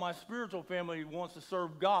tell you what, my spiritual family wants to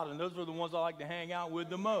serve God, and those are the ones I like to hang out with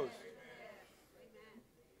the most.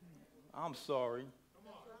 I'm sorry.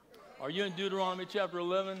 Are you in Deuteronomy chapter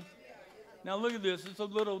 11? Now look at this. It's a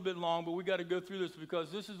little bit long, but we got to go through this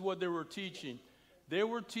because this is what they were teaching. They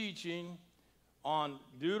were teaching on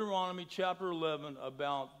Deuteronomy chapter 11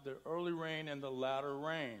 about the early rain and the latter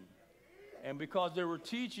rain. And because they were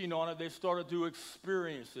teaching on it, they started to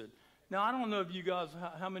experience it. Now, I don't know if you guys,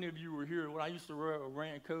 how many of you were here when I used to wear a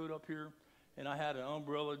raincoat up here, and I had an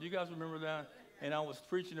umbrella. Do you guys remember that? And I was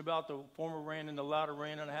preaching about the former rain and the latter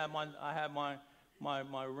rain, and I had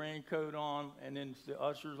my raincoat on, and then the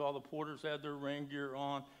ushers, all the porters had their rain gear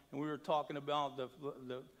on, and we were talking about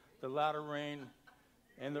the latter rain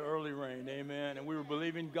and the early rain, amen. And we were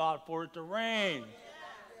believing God for it to rain.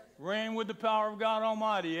 Rain with the power of God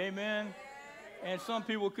Almighty, amen. And some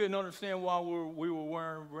people couldn't understand why we were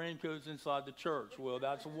wearing raincoats inside the church. Well,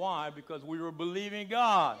 that's why, because we were believing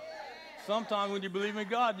God. Sometimes when you believe in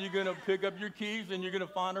God, you're going to pick up your keys and you're going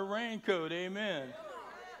to find a raincoat. Amen.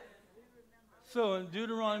 So in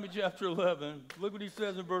Deuteronomy chapter 11, look what he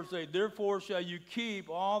says in verse 8. Therefore shall you keep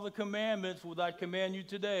all the commandments which I command you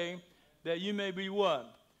today, that you may be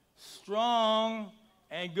what? Strong,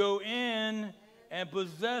 and go in and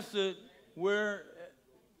possess it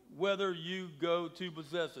whether you go to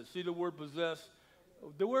possess it. See the word possess?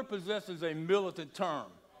 The word possess is a militant term.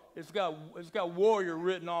 It's got warrior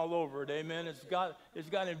written all over it, amen. It's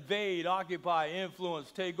got invade, occupy,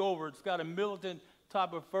 influence, take over. It's got a militant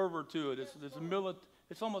type of fervor to it.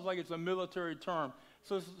 It's almost like it's a military term.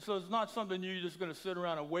 So it's not something you're just going to sit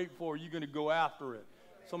around and wait for. You're going to go after it.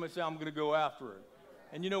 Somebody say, I'm going to go after it.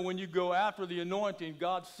 And you know, when you go after the anointing,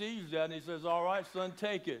 God sees that and he says, all right, son,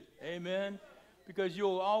 take it. Amen. Because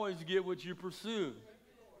you'll always get what you pursue.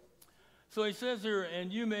 So he says here,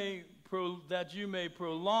 and that you may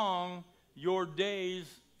prolong your days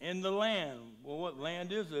in the land. Well, what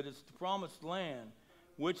land is it? It's the promised land,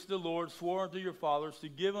 which the Lord swore unto your fathers to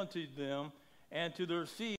give unto them and to their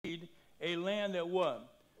seed, a land that what?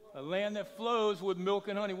 A land that flows with milk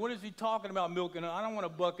and honey. What is he talking about, milk and honey? I don't want a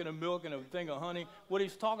bucket of milk and a thing of honey. What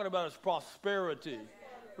he's talking about is prosperity.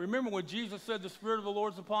 Remember when Jesus said, the Spirit of the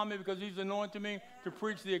Lord is upon me because he's anointed me to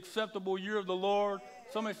preach the acceptable year of the Lord?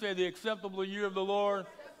 Somebody say the acceptable year of the Lord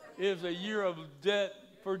is a year of debt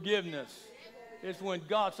forgiveness. It's when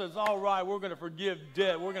God says, all right, we're going to forgive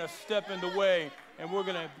debt. We're going to step in the way and we're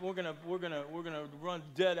going to run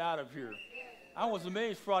debt out of here. I was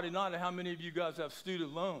amazed Friday night at how many of you guys have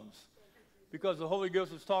student loans, because the Holy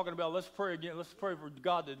Ghost is talking about, let's pray again. Let's pray for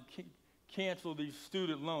God to cancel these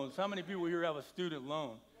student loans. How many people here have a student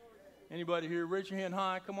loan? Anybody here? Raise your hand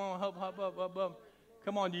high. Come on, up.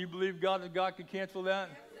 Come on, do you believe that God can cancel that?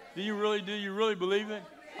 Do you really believe it?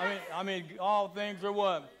 I mean, all things are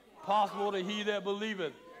what? Possible to he that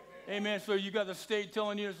believeth. Amen. So you got the state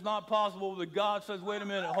telling you it's not possible, but God says, wait a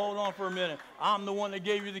minute, hold on for a minute. I'm the one that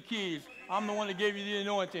gave you the keys. I'm the one that gave you the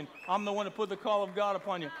anointing. I'm the one that put the call of God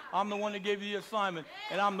upon you. I'm the one that gave you the assignment.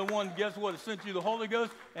 And I'm the one, guess what, that sent you the Holy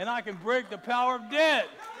Ghost, and I can break the power of debt.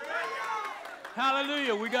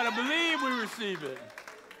 Hallelujah. We got to believe we receive it.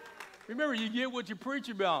 Remember, you get what you preach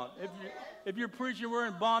about. If you're preaching, we're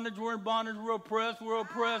in bondage, we're oppressed, we're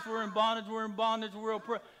in bondage, we're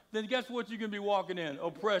oppressed, then guess what you can be walking in?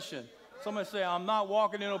 Oppression. Somebody say, I'm not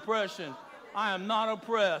walking in oppression. I am not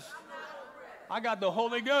oppressed. I got the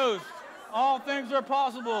Holy Ghost. All things are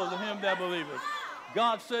possible to him that believeth.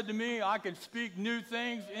 God said to me, I can speak new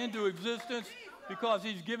things into existence because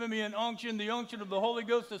he's given me an unction, the unction of the Holy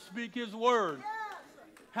Ghost to speak his word.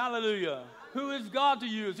 Hallelujah. Who is God to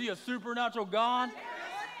you? Is he a supernatural God?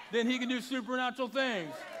 Then he can do supernatural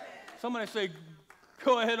things. Somebody say,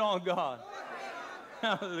 go ahead on, God.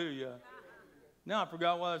 Hallelujah. Now I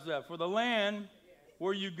forgot what I said. For the land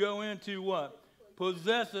where you go into what?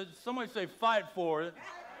 Possess it. Somebody say fight for it.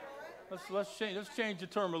 Let's change the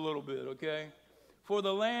term a little bit, okay? For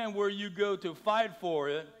the land where you go to fight for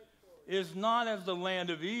it is not as the land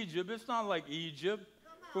of Egypt. It's not like Egypt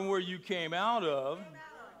from where you came out of.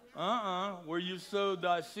 Where you sowed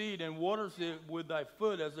thy seed and waters it with thy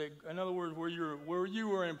foot, in other words, where you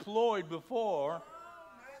were employed before.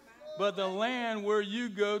 But the land where you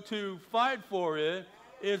go to fight for it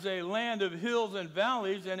is a land of hills and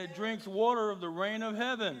valleys, and it drinks water of the rain of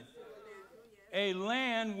heaven. A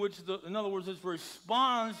land which, in other words, it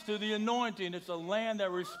responds to the anointing. It's a land that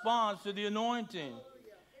responds to the anointing.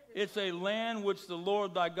 It's a land which the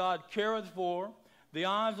Lord thy God careth for. The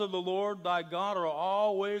eyes of the Lord thy God are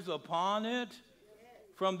always upon it,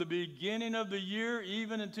 from the beginning of the year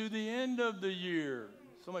even unto the end of the year.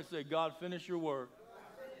 Somebody say, God, finish your work.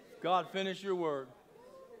 God, finish your work.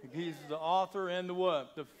 He's the author and the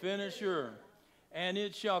what? The finisher. And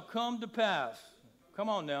it shall come to pass, come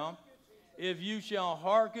on now, if you shall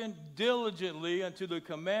hearken diligently unto the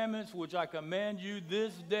commandments which I command you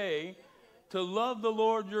this day, to love the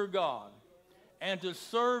Lord your God, and to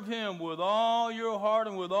serve him with all your heart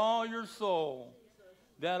and with all your soul,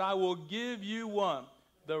 that I will give you what?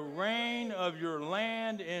 The rain of your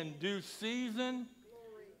land in due season,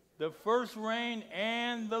 the first rain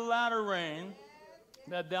and the latter rain,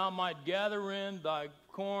 that thou might gather in thy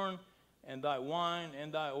corn and thy wine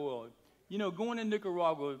and thy oil. You know, going to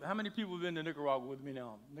Nicaragua, how many people have been to Nicaragua with me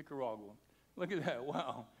now? Nicaragua. Look at that,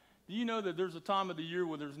 wow. Do you know that there's a time of the year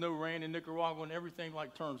where there's no rain in Nicaragua and everything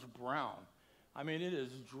like turns brown? I mean, it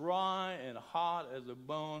is dry and hot as a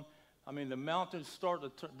bone. I mean, the mountains start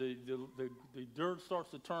to the dirt starts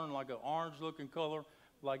to turn like an orange-looking color,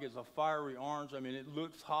 like it's a fiery orange. I mean, it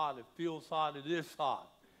looks hot, it feels hot, it is hot.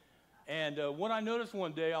 And what I noticed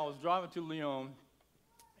one day, I was driving to Leon,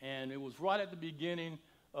 And it was right at the beginning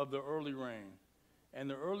of the early rain. And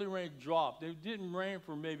the early rain dropped. It didn't rain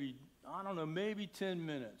for maybe 10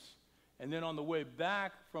 minutes. And then on the way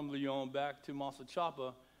back from Lyon, back to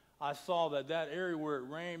Masachapa, I saw that area where it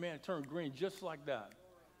rained, man, it turned green just like that.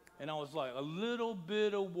 And I was like, a little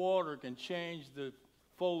bit of water can change the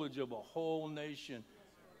foliage of a whole nation.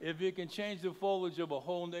 If it can change the foliage of a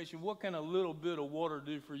whole nation, what can a little bit of water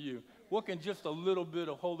do for you? What can just a little bit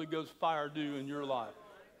of Holy Ghost fire do in your life?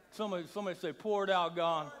 Somebody say, pour it out,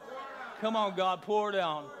 God. Come on, God, pour it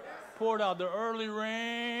out. Pour it out. The early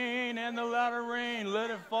rain and the latter rain.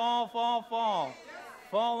 Let it fall, fall, fall.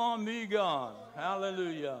 Fall on me, God.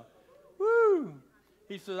 Hallelujah. Woo!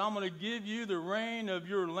 He says, I'm going to give you the rain of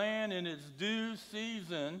your land in its due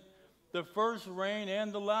season, the first rain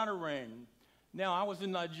and the latter rain. Now, I was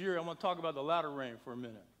in Nigeria. I'm going to talk about the latter rain for a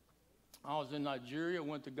minute. I was in Nigeria,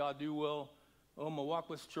 went to God Do Well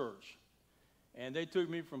Omawakwas Church. And they took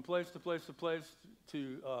me from place to place to place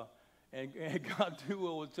and God Do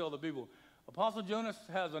Well would tell the people, Apostle Jonas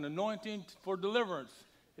has an anointing for deliverance.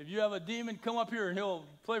 If you have a demon, come up here and he'll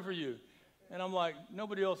play for you. And I'm like,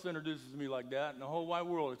 nobody else introduces me like that in the whole wide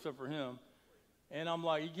world except for him. And I'm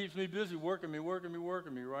like, he keeps me busy working me,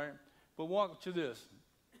 right? But walk to this.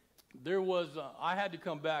 There was, I had to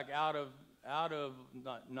come back out of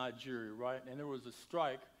Nigeria, right? And there was a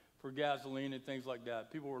strike for gasoline and things like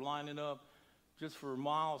that. People were lining up just for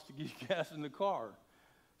miles to get gas in the car.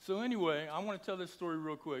 So anyway, I want to tell this story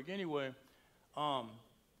real quick. Anyway, I'm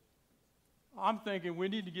thinking we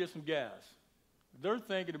need to get some gas. They're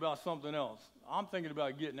thinking about something else. I'm thinking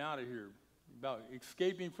about getting out of here, about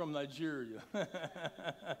escaping from Nigeria.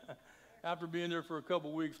 After being there for a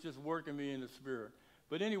couple weeks, just working me in the spirit.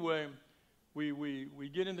 But anyway,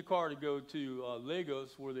 we get in the car to go to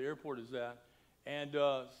Lagos, where the airport is at, and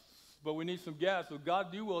but we need some gas. So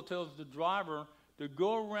God Do Well tells the driver to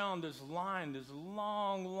go around this line, this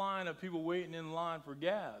long line of people waiting in line for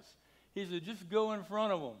gas. He said, just go in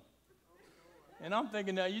front of them. And I'm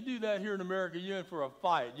thinking, now you do that here in America, you're in for a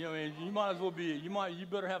fight. You know, I mean, you might as well be. You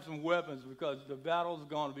better have some weapons because the battle's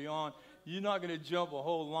going to be on. You're not going to jump a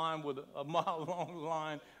whole line with a mile-long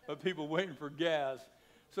line of people waiting for gas.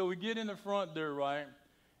 So we get in the front there, right?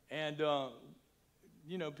 And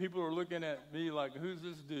you know, people are looking at me like, who's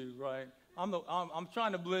this dude, right? I'm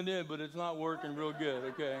trying to blend in, but it's not working real good,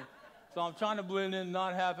 okay? So I'm trying to blend in,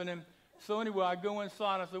 not happening. So anyway, I go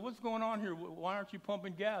inside. I said, what's going on here? Why aren't you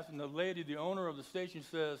pumping gas? And the lady, the owner of the station,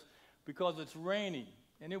 says, because it's raining.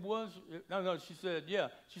 And she said, yeah.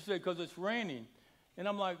 She said, because it's raining. And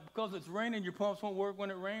I'm like, because it's raining, your pumps won't work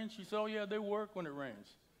when it rains? She said, oh, yeah, they work when it rains.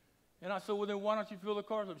 And I said, well, then why don't you fill the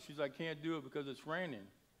cars up? She's like, I can't do it because it's raining.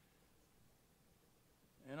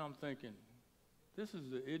 And I'm thinking, this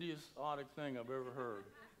is the idiotic thing I've ever heard.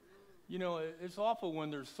 You know, it's awful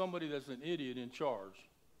when there's somebody that's an idiot in charge.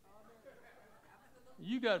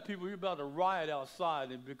 You got people, you're about to riot outside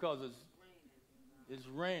and because it's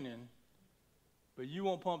raining, but you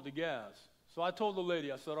won't pump the gas. So I told the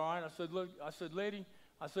lady, I said, all right. I said, look, I said, lady,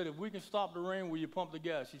 I said, if we can stop the rain, will you pump the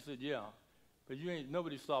gas? She said, yeah. But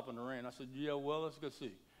nobody's stopping the rain. I said, yeah, well, let's go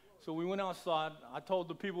see. So we went outside. I told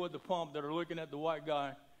the people at the pump that are looking at the white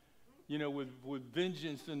guy, you know, with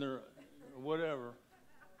vengeance in their whatever.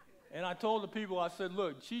 And I told the people, I said,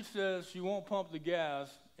 look, she says she won't pump the gas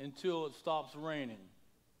until it stops raining.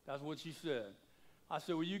 That's what she said. I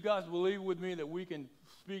said, well, you guys believe with me that we can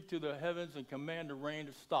speak to the heavens and command the rain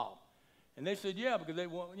to stop? And they said, yeah, because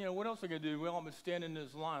you know, what else are they going to do? We've all been standing in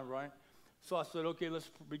this line, right? So I said, okay, let's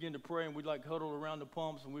begin to pray. And we like huddled around the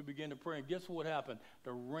pumps and we began to pray. And guess what happened?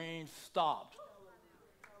 The rain stopped.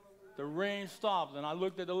 The rain stopped. And I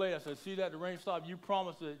looked at the lady. I said, see that? The rain stopped. You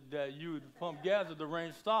promised that you would pump gas if the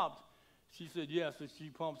rain stopped. She said, yes. So she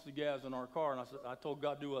pumps the gas in our car. And I told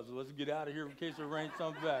God, I said, let's get out of here in case the rain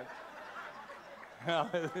comes back. I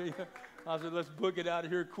said, let's book it out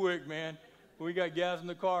of here quick, man. We got gas in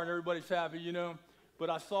the car and everybody's happy, you know. But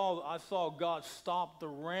I saw God stop the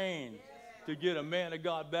rain to get a man of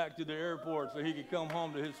God back to the airport so he could come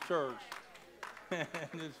home to his church and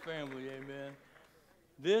his family, amen.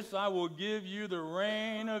 This I will give you the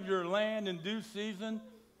rain of your land in due season,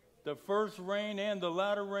 the first rain and the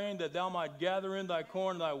latter rain, that thou might gather in thy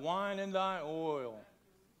corn, thy wine, and thy oil.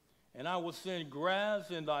 And I will send grass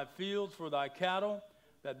in thy fields for thy cattle,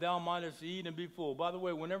 that thou mightest eat and be full. By the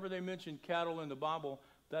way, whenever they mention cattle in the Bible,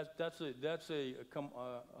 that's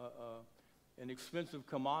an expensive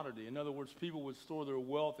commodity. In other words, people would store their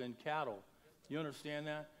wealth in cattle. You understand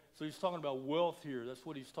that? So he's talking about wealth here. That's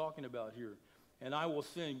what he's talking about here. And I will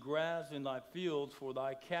send grass in thy fields for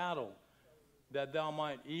thy cattle, that thou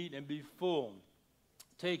might eat and be full.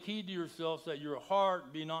 Take heed to yourselves that your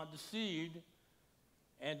heart be not deceived,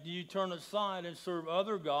 and do you turn aside and serve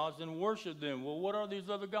other gods and worship them? Well, what are these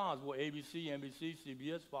other gods? Well, ABC, NBC,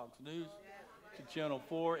 CBS, Fox News, Channel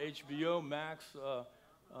 4, HBO, Max,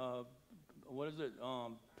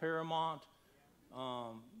 Paramount,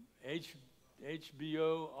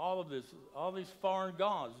 HBO, all of this, all these foreign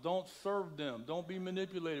gods. Don't serve them. Don't be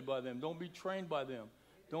manipulated by them. Don't be trained by them.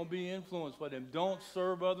 Don't be influenced by them. Don't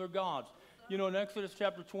serve other gods. You know, in Exodus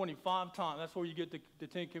chapter 20, 5 times, that's where you get the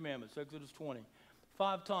 10 Commandments, Exodus 20.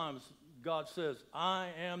 5 times God says, I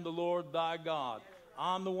am the Lord thy God.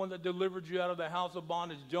 I'm the one that delivered you out of the house of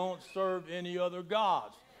bondage. Don't serve any other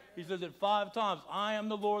gods. He says it 5 times. I am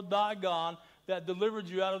the Lord thy God that delivered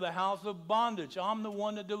you out of the house of bondage. I'm the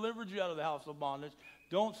one that delivered you out of the house of bondage.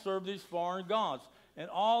 Don't serve these foreign gods. And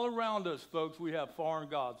all around us, folks, we have foreign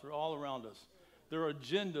gods. They're all around us. They're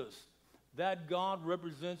agendas. That God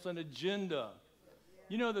represents an agenda.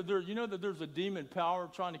 You know that there's a demon power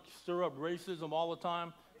trying to stir up racism all the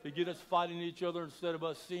time to get us fighting each other instead of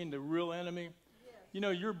us seeing the real enemy. You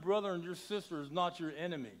know, your brother and your sister is not your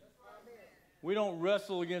enemy. We don't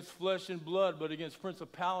wrestle against flesh and blood, but against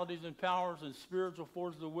principalities and powers and spiritual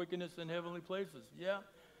forces of wickedness in heavenly places. Yeah?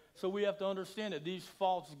 So we have to understand that these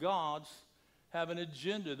false gods have an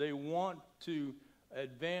agenda. They want to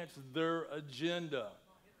advance their agenda.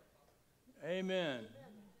 Amen.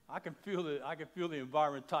 I can feel the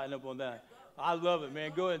environment tighten up on that. I love it,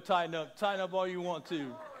 man. Go ahead and tighten up all you want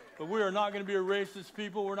to. But we are not going to be a racist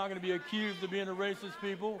people. We're not going to be accused of being a racist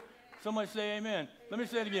people. Somebody say amen. Let me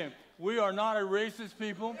say it again. We are not a racist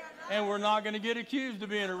people, and we're not going to get accused of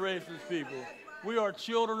being a racist people. We are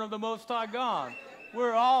children of the Most High God.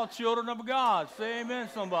 We're all children of God. Say amen,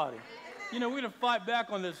 somebody. You know, we're going to fight back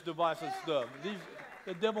on this divisive stuff.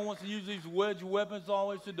 The devil wants to use these wedge weapons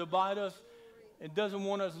always to divide us and doesn't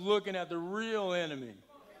want us looking at the real enemy.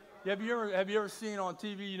 Have you ever seen on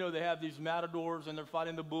TV, you know, they have these matadors and they're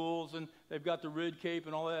fighting the bulls and they've got the red cape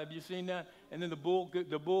and all that. Have you seen that? And then the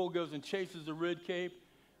bull goes and chases the red cape.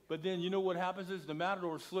 But then you know what happens is the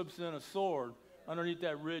matador slips in a sword underneath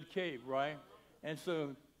that red cape, right? And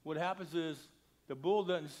so what happens is the bull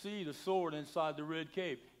doesn't see the sword inside the red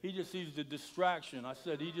cape. He just sees the distraction. I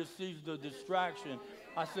said he just sees the distraction.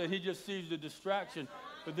 I said he just sees the distraction.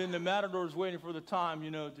 But then the matador is waiting for the time,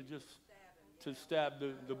 you know, to stab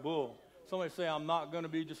the bull. Somebody say, I'm not going to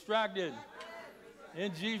be distracted.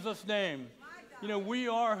 In Jesus' name. You know, we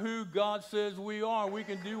are who God says we are. We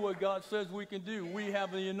can do what God says we can do. We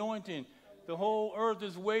have the anointing. The whole earth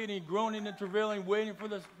is waiting, groaning and travailing, waiting for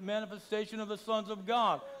the manifestation of the sons of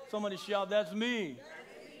God. Somebody shout, that's me.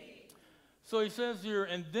 So he says here,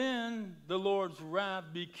 and then the Lord's wrath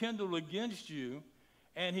be kindled against you,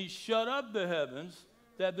 and he shut up the heavens,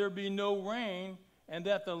 that there be no rain, and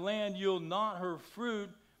that the land yield not her fruit,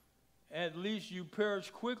 at least you perish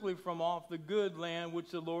quickly from off the good land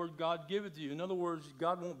which the Lord God giveth you. In other words,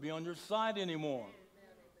 God won't be on your side anymore.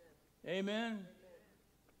 Amen?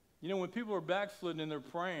 You know, when people are backslidden and they're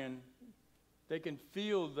praying, they can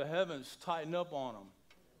feel the heavens tighten up on them.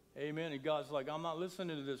 Amen? And God's like, I'm not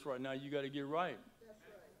listening to this right now. You got to get right.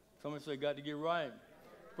 Somebody say, got to get right.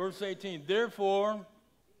 Verse 18, therefore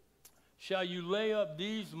shall you lay up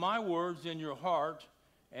these my words in your heart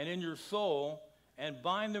and in your soul, and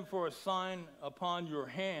bind them for a sign upon your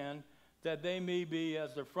hand, that they may be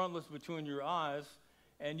as the frontlets between your eyes,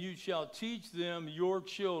 and you shall teach them your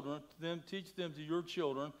children, teach them to your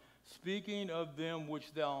children, speaking of them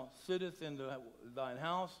which thou sittest in thine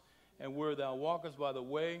house, and where thou walkest by the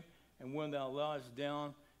way, and when thou liest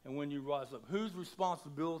down, and when you rise up. Whose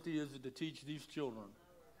responsibility is it to teach these children?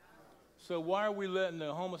 So why are we letting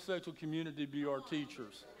the homosexual community be our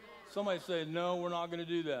teachers? Somebody say, no, we're not going to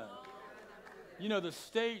do that. You know, the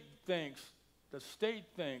state thinks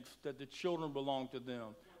that the children belong to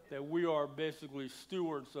them, that we are basically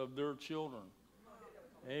stewards of their children.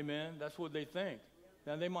 Amen. That's what they think.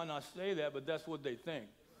 Now, they might not say that, but that's what they think.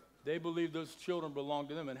 They believe those children belong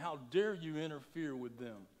to them, and how dare you interfere with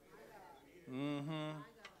them?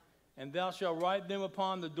 And thou shalt write them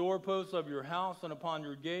upon the doorposts of your house and upon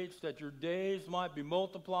your gates, that your days might be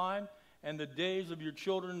multiplied, and the days of your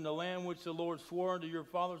children in the land which the Lord swore unto your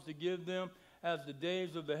fathers to give them, as the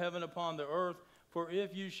days of the heaven upon the earth. For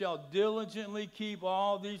if you shall diligently keep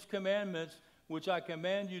all these commandments, which I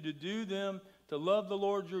command you to do them, to love the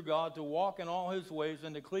Lord your God, to walk in all his ways,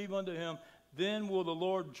 and to cleave unto him, then will the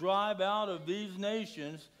Lord drive out of these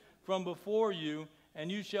nations from before you,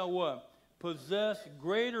 and you shall what? Possess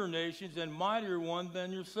greater nations and mightier ones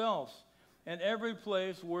than yourselves. And every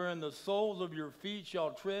place wherein the soles of your feet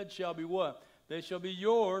shall tread shall be what? They shall be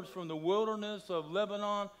yours, from the wilderness of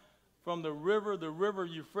Lebanon from the river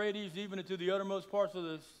Euphrates, even into the uttermost parts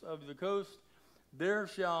of the coast, there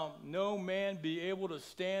shall no man be able to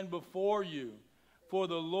stand before you. For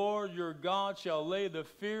the Lord your God shall lay the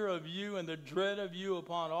fear of you and the dread of you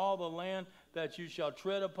upon all the land that you shall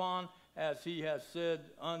tread upon, as he has said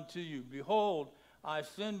unto you. Behold, I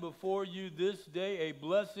send before you this day a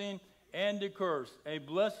blessing and a curse. A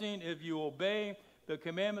blessing if you obey the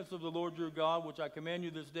commandments of the Lord your God, which I command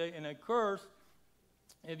you this day, and a curse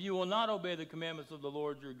if you will not obey the commandments of the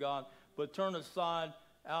Lord your God, but turn aside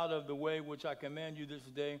out of the way which I command you this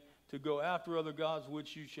day, to go after other gods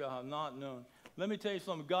which you shall have not known. Let me tell you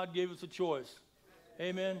something. God gave us a choice.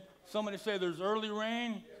 Amen. Somebody say there's early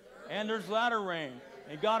rain and there's latter rain.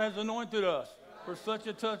 And God has anointed us for such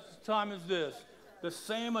a time as this. The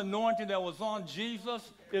same anointing that was on Jesus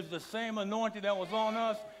is the same anointing that was on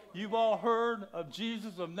us. You've all heard of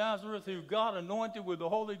Jesus of Nazareth, who God anointed with the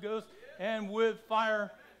Holy Ghost and with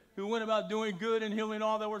fire, who went about doing good and healing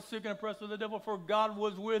all that were sick and oppressed of the devil, for God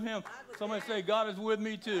was with him. Somebody say, God is with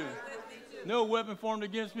me too. No weapon formed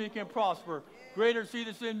against me can prosper. Greater is he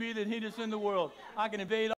that's in me than he that's in the world. I can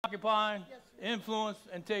invade, occupy, influence,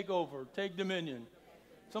 and take over. Take dominion.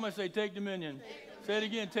 Somebody say, take dominion. Say it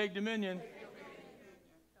again, take dominion.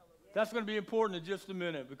 That's going to be important in just a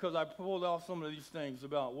minute, because I pulled off some of these things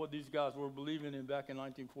about what these guys were believing in back in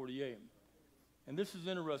 1948. And this is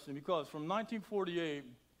interesting, because from 1948,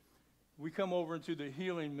 we come over into the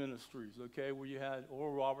healing ministries, okay, where you had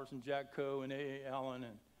Oral Roberts and Jack Coe and A.A. Allen,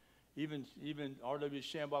 and even R.W.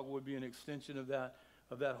 Shambach would be an extension of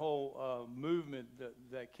that whole movement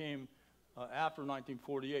that came after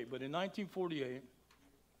 1948. But in 1948,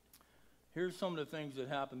 here's some of the things that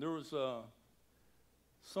happened. There was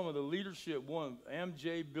some of the leadership. One,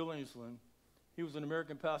 M.J. Billingsley, he was an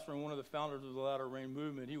American pastor and one of the founders of the Latter Rain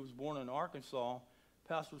movement. He was born in Arkansas,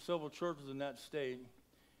 pastored several churches in that state.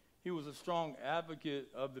 He was a strong advocate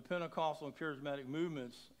of the Pentecostal and charismatic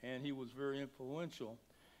movements, and he was very influential.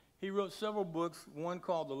 He wrote several books, one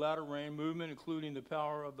called The Latter Rain Movement, including The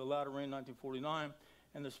Power of the Latter Rain, 1949,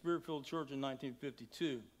 and The Spirit-Filled Church in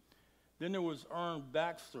 1952. Then there was Ern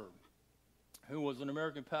Baxter, who was an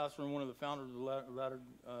American pastor and one of the founders of the Latter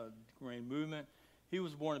Rain Movement. He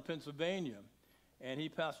was born in Pennsylvania, and he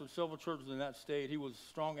pastored several churches in that state. He was a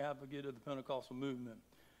strong advocate of the Pentecostal movement.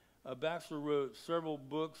 Baxter wrote several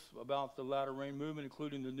books about the Latter Rain movement,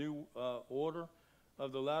 including The New Order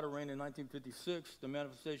of the Latter Rain in 1956, The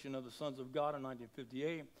Manifestation of the Sons of God in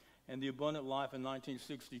 1958, and The Abundant Life in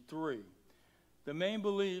 1963. The main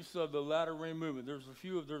beliefs of the Latter Rain movement, there's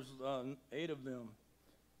 8 of them.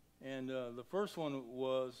 And the first one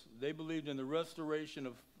was they believed in the restoration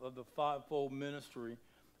of the fivefold ministry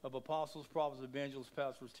of apostles, prophets, evangelists,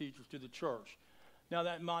 pastors, teachers to the church. Now,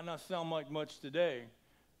 that might not sound like much today,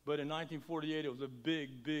 but in 1948 it was a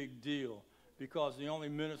big, big deal, because the only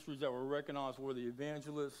ministries that were recognized were the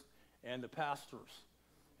evangelists and the pastors,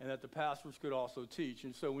 and that the pastors could also teach.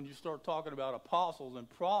 And so when you start talking about apostles and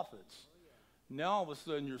prophets, now all of a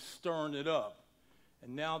sudden you're stirring it up.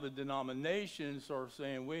 And now the denominations are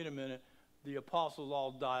saying, wait a minute, the apostles all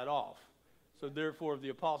died off. So therefore, if the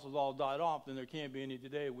apostles all died off, then there can't be any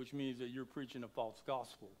today, which means that you're preaching a false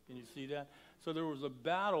gospel. Can you see that? So there was a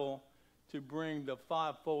battle to bring the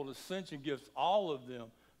fivefold ascension gifts, all of them,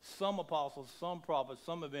 some apostles, some prophets,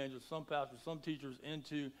 some evangelists, some pastors, some teachers,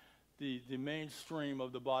 into the mainstream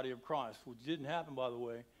of the body of Christ, which didn't happen, by the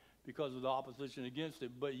way, because of the opposition against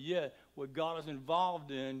it. But yet, what God is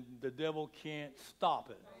involved in, the devil can't stop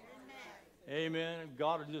it. Amen.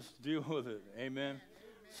 God will just deal with it. Amen.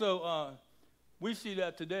 So we see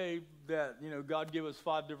that today, that, God gave us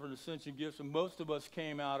 5 different ascension gifts, and most of us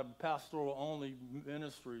came out of pastoral-only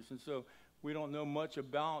ministries. And so we don't know much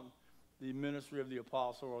about the ministry of the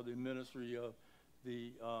apostle or the ministry of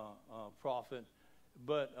the prophet,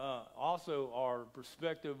 but also our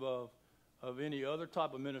perspective of any other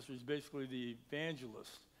type of ministry is basically the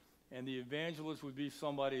evangelist. And the evangelist would be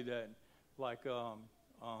somebody that,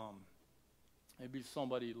 it'd be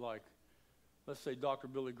somebody like, let's say Dr.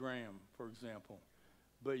 Billy Graham, for example.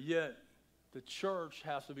 But yet, the church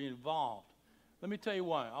has to be involved. Let me tell you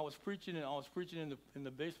why. I was preaching in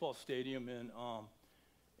the baseball stadium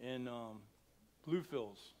in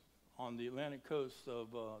Bluefields on the Atlantic coast of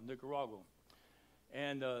Nicaragua.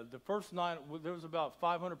 And the first night, there was about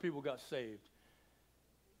 500 people got saved.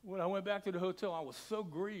 When I went back to the hotel, I was so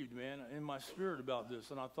grieved, man, in my spirit about this.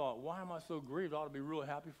 And I thought, why am I so grieved? I ought to be real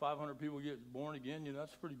happy 500 people get born again.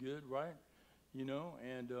 That's pretty good, right?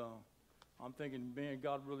 And I'm thinking, man,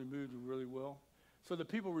 God really moved really well. So the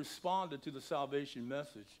people responded to the salvation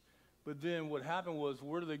message. But then what happened was,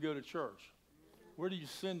 where do they go to church? Where do you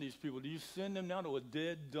send these people? Do you send them now to a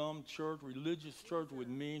dead, dumb church, religious church with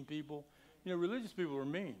mean people? You know, religious people are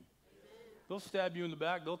mean. They'll stab you in the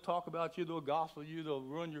back. They'll talk about you. They'll gospel you. They'll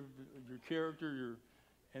ruin your character,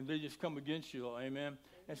 and they just come against you. Amen.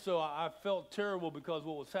 And so I felt terrible because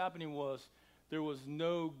what was happening was there was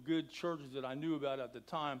no good churches that I knew about at the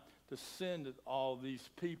time to send all these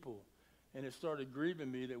people. And it started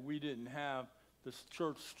grieving me that we didn't have the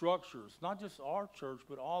church structures, not just our church,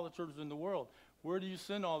 but all the churches in the world. Where do you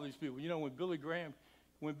send all these people? You know, when Billy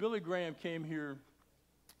Graham came here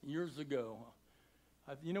years ago,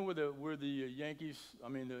 you know where the Yankees,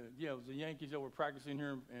 it was the Yankees that were practicing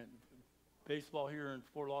here in baseball here in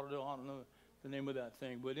Fort Lauderdale. I don't know the name of that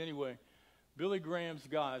thing. But anyway, Billy Graham's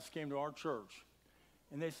guys came to our church,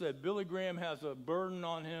 and they said, Billy Graham has a burden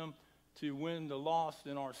on him to win the lost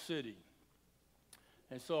in our city.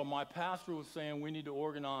 And so my pastor was saying we need to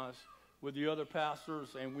organize with the other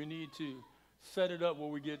pastors, and we need to set it up where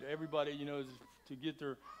we get everybody, you know, to get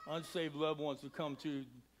their unsaved loved ones to come to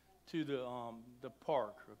the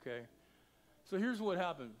park, okay? So here's what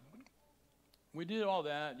happened. We did all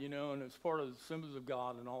that, you know, and it's part of the symbols of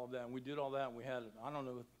God and all of that. And we did all that, and we had, I don't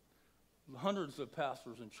know, hundreds of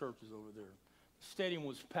pastors and churches over there. The stadium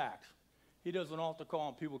was packed. He does an altar call,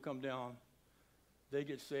 and people come down. They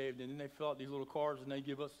get saved, and then they fill out these little cards, and they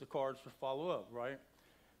give us the cards to follow up, right?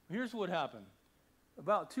 Here's what happened.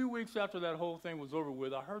 About 2 weeks after that whole thing was over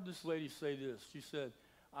with, I heard this lady say this. She said,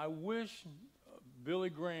 I wish Billy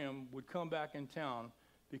Graham would come back in town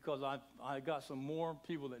because I got some more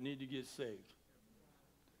people that need to get saved.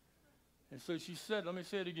 And so she said, let me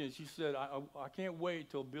say it again. She said, I can't wait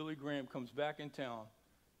till Billy Graham comes back in town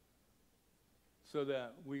so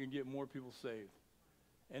that we can get more people saved.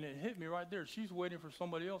 And it hit me right there. She's waiting for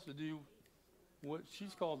somebody else to do what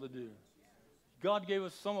she's called to do. God gave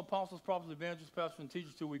us some apostles, prophets, evangelists, pastors, and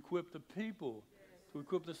teachers to equip the people, to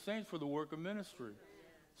equip the saints for the work of ministry.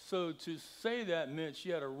 So to say that meant she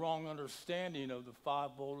had a wrong understanding of the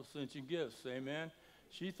fivefold ascension gifts. Amen.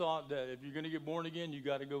 She thought that if you're going to get born again, you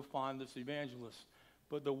got to go find this evangelist.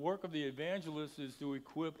 But the work of the evangelist is to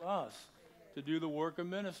equip us to do the work of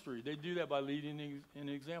ministry. They do that by leading an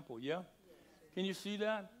example. Yeah? Can you see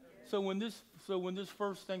that? So when this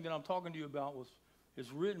first thing that I'm talking to you about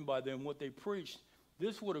is written by them, what they preached,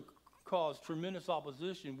 this would have caused tremendous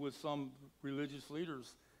opposition with some religious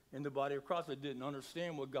leaders in the body of Christ that didn't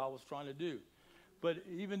understand what God was trying to do. But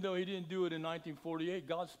even though he didn't do it in 1948,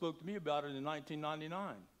 God spoke to me about it in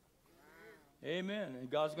 1999. Amen. And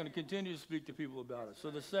God's going to continue to speak to people about it.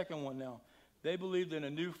 So the second one now, they believed in a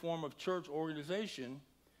new form of church organization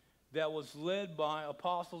that was led by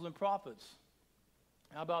apostles and prophets.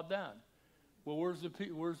 How about that? Well, where's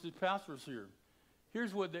the pastors here?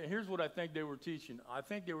 Here's what I think they were teaching. I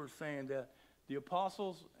think they were saying that the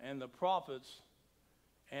apostles and the prophets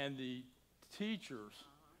and the teachers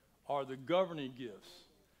are the governing gifts,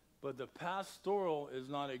 but the pastoral is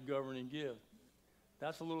not a governing gift.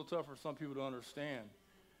 That's a little tough for some people to understand.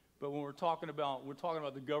 But when we're talking about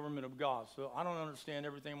the government of God. So I don't understand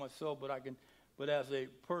everything myself, but as a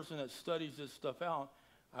person that studies this stuff out,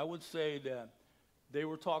 I would say that they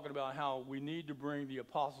were talking about how we need to bring the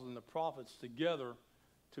apostles and the prophets together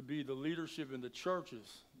to be the leadership in the churches.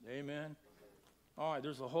 Amen. All right,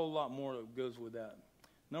 there's a whole lot more that goes with that.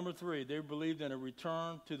 Number 3, they believed in a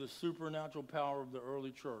return to the supernatural power of the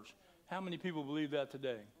early church. How many people believe that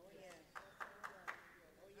today?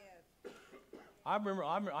 I remember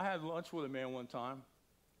I had lunch with a man one time.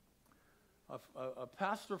 A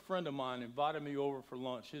pastor friend of mine invited me over for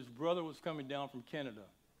lunch. His brother was coming down from Canada.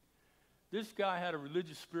 This guy had a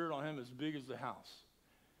religious spirit on him as big as the house.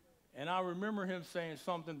 And I remember him saying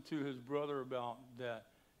something to his brother about that,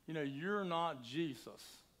 you know, you're not Jesus.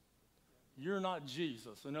 You're not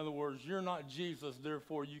Jesus. In other words, you're not Jesus,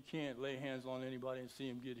 therefore you can't lay hands on anybody and see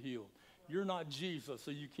him get healed. You're not Jesus, so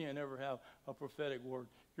you can't ever have a prophetic word.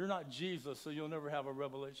 You're not Jesus, so you'll never have a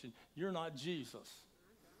revelation. You're not Jesus.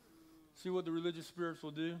 See what the religious spirits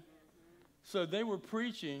will do? So they were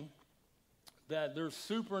preaching that there's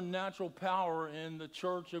supernatural power in the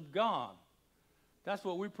church of God. That's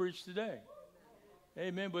what we preach today.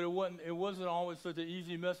 Amen. But it wasn't always such an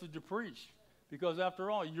easy message to preach. Because after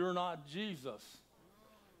all, you're not Jesus.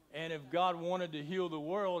 And if God wanted to heal the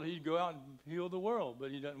world, he'd go out and heal the world.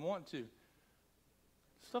 But he doesn't want to.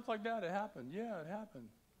 Stuff like that, it happened. Yeah, it happened.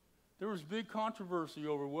 There was big controversy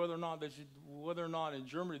over whether or not in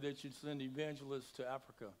Germany they should send evangelists to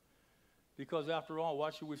Africa. Because after all, why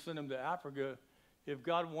should we send them to Africa? If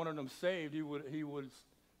God wanted them saved, he would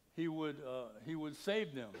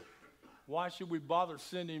save them. Why should we bother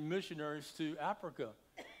sending missionaries to Africa?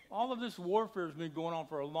 All of this warfare has been going on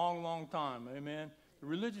for a long, long time. Amen. The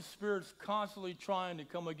religious spirit's constantly trying to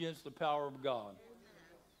come against the power of God.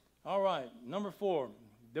 All right, number 4,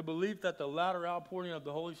 the belief that the latter outpouring of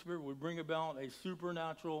the Holy Spirit would bring about a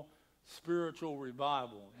supernatural spiritual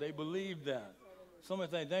revival. They believe that.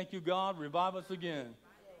 Somebody say, thank you, God, revive us again.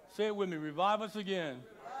 Say it with me, revive us again.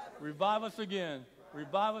 Revive us again.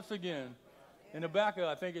 Revive us again. In the back,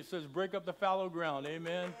 I think it says, break up the fallow ground.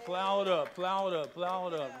 Amen. Plow it up, plow it up, plow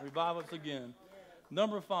it up. Revive us again.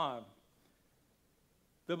 Number 5,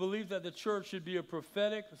 the belief that the church should be a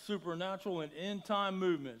prophetic, supernatural, and end-time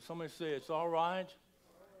movement. Somebody say it's all right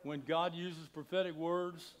when God uses prophetic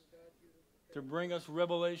words to bring us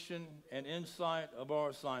revelation and insight of our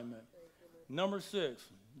assignment. Number 6,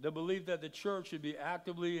 the belief that the church should be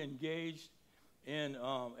actively engaged in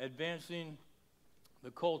advancing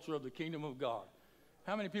the culture of the kingdom of God.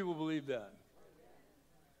 How many people believe that?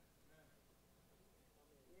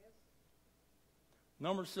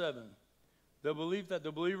 Number 7, the belief that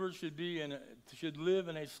the believers should live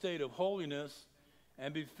in a state of holiness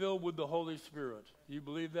and be filled with the Holy Spirit. Do you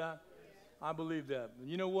believe that? I believe that.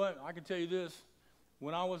 You know what? I can tell you this.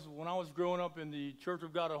 When I was growing up in the Church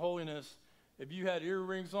of God of Holiness, if you had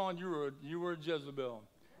earrings on, you were a Jezebel.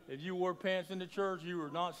 If you wore pants in the church, you were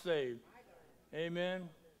not saved. Amen.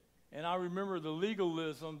 And I remember the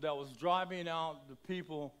legalism that was driving out the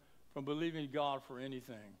people from believing God for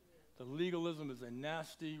anything. The legalism is a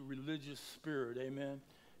nasty religious spirit. Amen.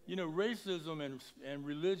 You know, racism and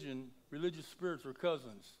religious spirits are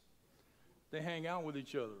cousins. They hang out with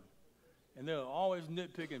each other. And they're always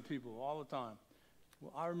nitpicking people all the time.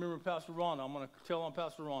 Well, I remember Pastor Rana. I'm going to tell on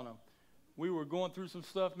Pastor Rana. We were going through some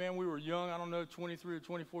stuff, man. We were young. I don't know, 23 or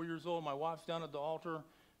 24 years old. My wife's down at the altar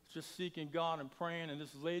just seeking God and praying. And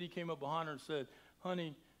this lady came up behind her and said,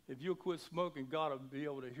 honey, if you'll quit smoking, God will be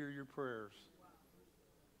able to hear your prayers.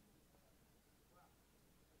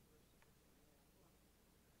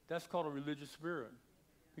 That's called a religious spirit.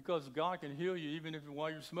 Because God can heal you even while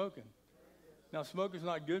you're smoking. Now, smoking's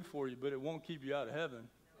not good for you, but it won't keep you out of heaven.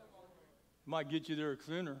 It might get you there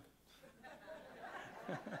sooner.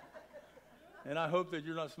 And I hope that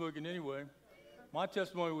you're not smoking anyway. My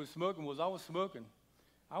testimony with smoking was I was smoking.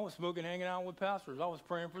 I was smoking hanging out with pastors. I was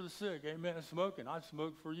praying for the sick. Amen. And smoking. I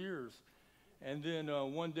smoked for years. And then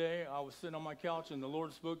one day I was sitting on my couch and the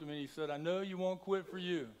Lord spoke to me and he said, I know you won't quit for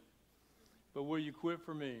you, but will you quit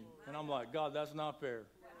for me? And I'm like, God, that's not fair.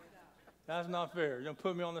 That's not fair. You don't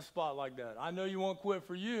put me on the spot like that. I know you won't quit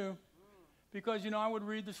for you because, you know, I would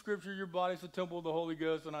read the scripture, your body's the temple of the Holy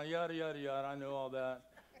Ghost, and I yada, yada, yada. I know all that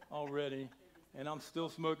already, and I'm still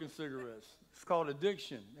smoking cigarettes. It's called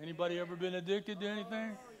addiction. Anybody ever been addicted to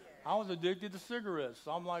anything? I was addicted to cigarettes.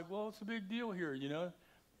 So I'm like, well, it's a big deal here, you know.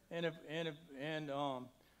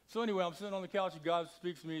 So anyway, I'm sitting on the couch, and God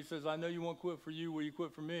speaks to me. He says, I know you won't quit for you. Will you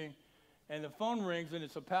quit for me? And the phone rings, and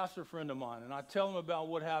it's a pastor friend of mine. And I tell him about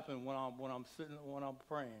what happened when I'm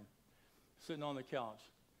praying, sitting on the couch.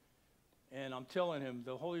 And I'm telling him,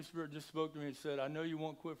 the Holy Spirit just spoke to me and said, I know you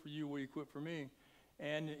won't quit for you. Will you quit for me?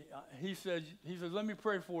 And he says, let me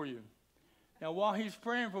pray for you. Now, while he's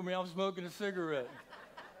praying for me, I'm smoking a cigarette.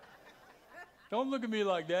 Don't look at me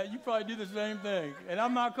like that. You probably do the same thing. And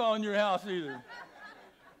I'm not calling your house either.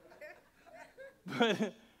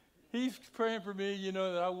 But he's praying for me, you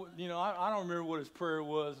know, that I don't remember what his prayer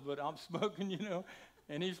was, but I'm smoking, you know,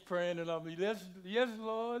 and he's praying, and I'm like, yes,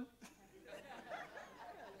 Lord.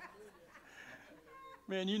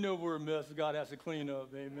 Man, you know we're a mess God has to clean up,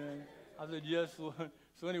 amen. I said, yes, Lord.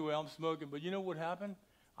 So anyway, I'm smoking, but you know what happened?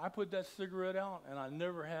 I put that cigarette out, and I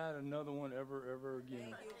never had another one ever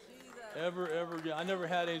again. Ever again. I never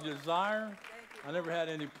had any desire. I never had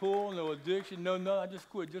any pull, no addiction, no. I just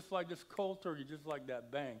quit, just like this cold turkey, just like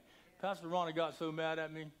that, bang. Pastor Ronna got so mad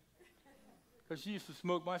at me because she used to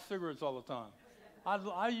smoke my cigarettes all the time.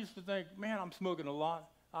 I used to think, man, I'm smoking a lot.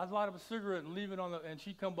 I'd light up a cigarette and leave it and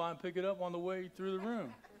she'd come by and pick it up on the way through the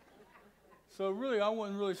room. So really, I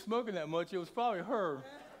wasn't really smoking that much. It was probably her.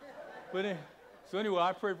 So anyway,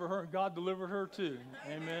 I prayed for her, and God delivered her too.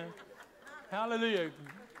 Amen. Hallelujah.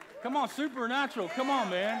 Come on, supernatural. Come on,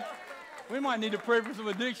 man. We might need to pray for some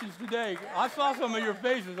addictions today. I saw some of your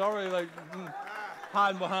faces already, like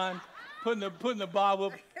hiding behind, putting the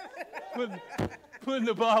Bible, putting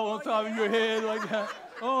the Bible on top of your head like that.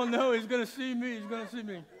 Oh no, he's gonna see me. He's gonna see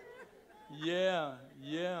me. Yeah.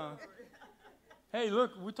 Hey,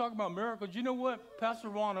 look, we're talking about miracles. You know what? Pastor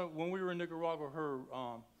Rana, when we were in Nicaragua,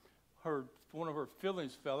 one of her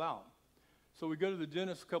fillings fell out. So we go to the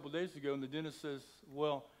dentist a couple of days ago, and the dentist says,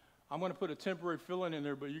 well, I'm going to put a temporary filling in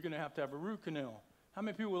there, but you're going to have a root canal. How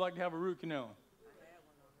many people would like to have a root canal?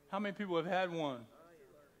 How many people have had one?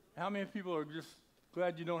 How many people are just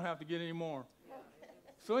glad you don't have to get any more?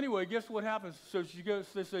 So anyway, guess what happens? So she goes.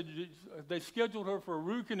 They said they scheduled her for a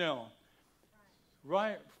root canal,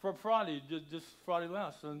 right, for Friday, just Friday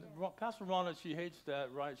last. And Pastor Rhonda, she hates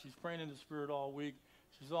that, right? She's praying in the Spirit all week.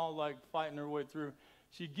 She's all like fighting her way through.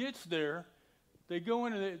 She gets there. They go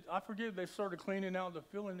in and I forget. They started cleaning out the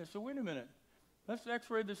filling. They said, "Wait a minute, let's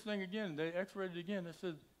X-ray this thing again." They X-rayed it again. They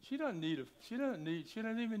said, "She doesn't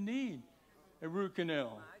even need a root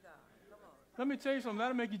canal." Let me tell you something.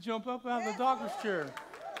 That'll make you jump up out of the doctor's chair.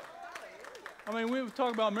 I mean, we were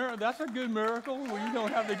talking about miracle. That's a good miracle where you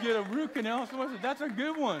don't have to get a root canal. Someone said, that's a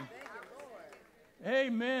good one.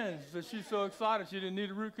 Amen. So she's so excited she didn't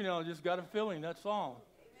need a root canal. Just got a filling. That's all.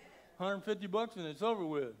 $150 and it's over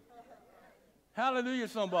with. Hallelujah,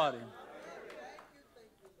 somebody.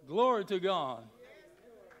 Glory to God.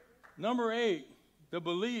 Number 8, the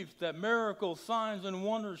belief that miracles, signs, and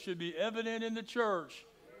wonders should be evident in the church.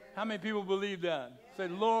 How many people believe that? Say,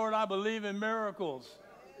 Lord, I believe in miracles.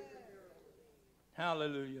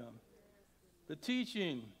 Hallelujah. The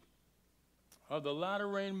teaching of the latter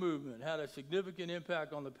rain movement had a significant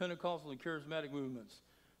impact on the Pentecostal and charismatic movements.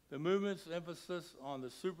 The movement's emphasis on the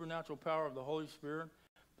supernatural power of the Holy Spirit,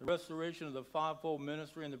 the restoration of the fivefold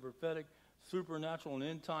ministry, and the prophetic, supernatural, and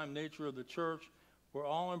end-time nature of the church were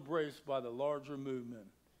all embraced by the larger movement.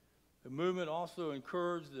 The movement also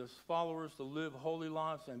encouraged its followers to live holy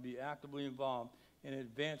lives and be actively involved in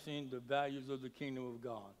advancing the values of the kingdom of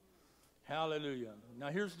God. Hallelujah. Now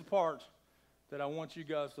here's the part that I want you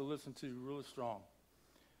guys to listen to really strong.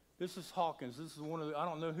 This is Hawkins. This is one of the, I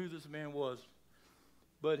don't know who this man was,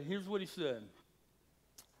 but here's what he said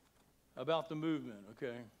about the movement,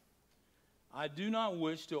 okay? I do not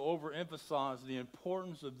wish to overemphasize the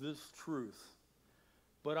importance of this truth,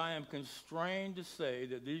 but I am constrained to say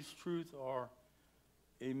that these truths are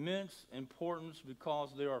immense importance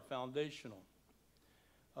because they are foundational.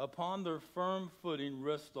 Upon their firm footing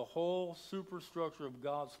rests the whole superstructure of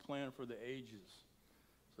God's plan for the ages.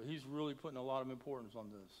 So he's really putting a lot of importance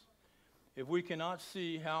on this. If we cannot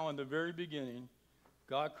see how in the very beginning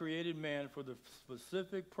God created man for the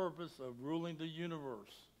specific purpose of ruling the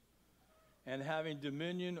universe and having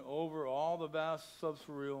dominion over all the vast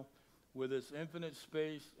subsurreal with its infinite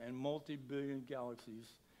space and multi-billion galaxies,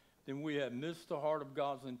 then we have missed the heart of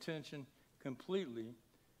God's intention completely,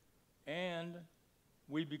 and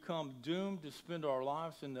we become doomed to spend our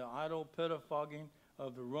lives in the idle pettifogging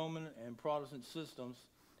of the Roman and Protestant systems,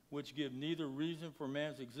 which give neither reason for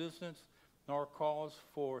man's existence nor cause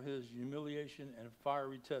for his humiliation and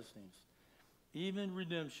fiery testings. Even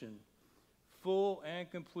redemption, full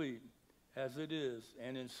and complete as it is,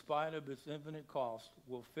 and in spite of its infinite cost,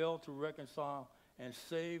 will fail to reconcile and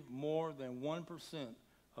save more than 1%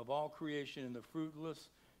 of all creation, and the fruitless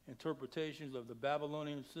interpretations of the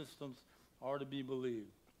Babylonian systems are to be believed.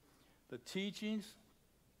 The teachings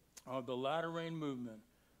of the latter rain movement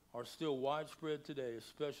are still widespread today,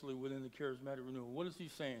 especially within the charismatic renewal. What is he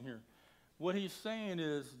saying here? What he's saying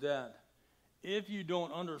is that if you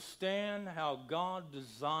don't understand how God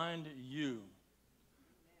designed you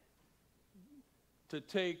to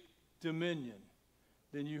take dominion,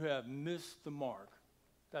 then you have missed the mark.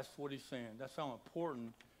 That's what he's saying. That's how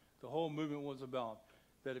important the whole movement was about.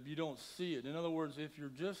 That if you don't see it, in other words, if you're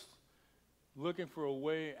just looking for a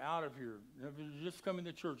way out of here, if you're just coming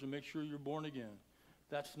to church and make sure you're born again,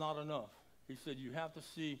 that's not enough. He said you have to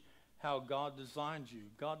see how God designed you.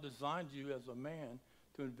 God designed you as a man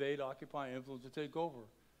to invade, occupy, influence, and take over.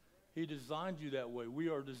 He designed you that way. We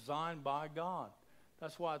are designed by God.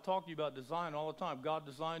 That's why I talk to you about design all the time. God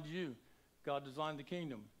designed you. God designed the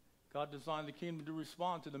kingdom. God designed the kingdom to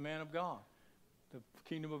respond to the man of God. The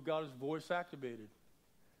kingdom of God is voice activated.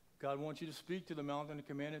 God wants you to speak to the mountain and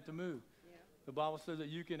command it to move. Yeah. The Bible says that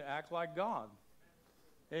you can act like God.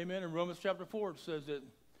 Amen. In Romans chapter 4, it says that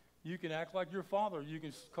you can act like your Father. You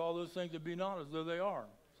can call those things that be not as though they are.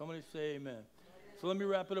 Somebody say amen. So let me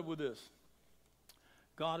wrap it up with this.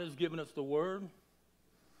 God has given us the Word,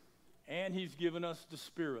 and He's given us the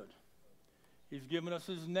Spirit. He's given us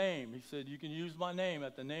His name. He said, you can use my name.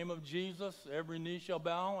 At the name of Jesus, every knee shall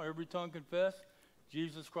bow, every tongue confess,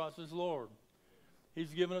 Jesus Christ is Lord.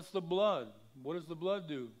 He's given us the blood. What does the blood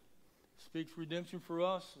do? It speaks redemption for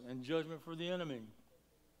us and judgment for the enemy.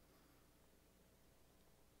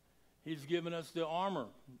 He's given us the armor.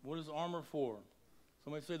 What is armor for?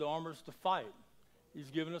 Somebody say the armor is to fight. He's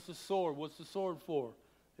given us a sword. What's the sword for?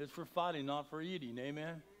 It's for fighting, not for eating.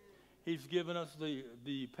 Amen? He's given us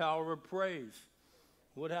the power of praise.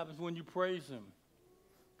 What happens when you praise Him?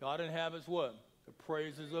 God inhabits what? The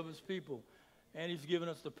praises of His people. And He's given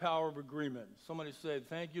us the power of agreement. Somebody say,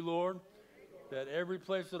 thank you, Lord, that every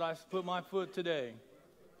place that I put my foot today,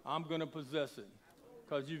 I'm going to possess it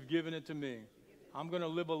because you've given it to me. I'm going to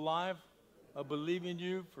live a life of believing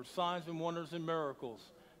you for signs and wonders and miracles.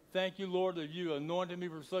 Thank you, Lord, that you anointed me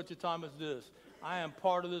for such a time as this. I am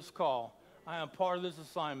part of this call. I am part of this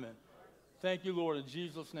assignment. Thank you, Lord, in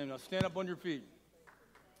Jesus' name. Now stand up on your feet.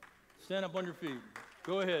 Stand up on your feet.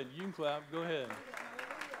 Go ahead. You can clap. Go ahead.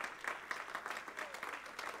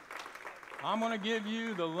 I'm going to give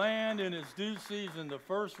you the land in its due season, the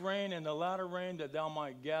first rain and the latter rain, that thou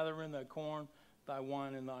might gather in thy corn, thy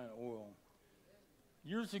wine, and thine oil.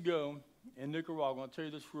 Years ago in Nicaragua, I'll tell you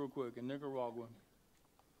this real quick, in Nicaragua,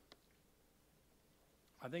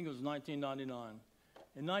 I think it was 1999.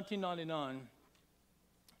 In 1999,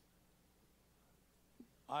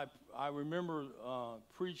 I remember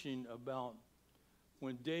preaching about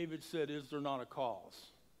when David said, "Is there not a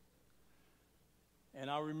cause?" And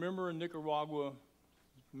I remember in Nicaragua,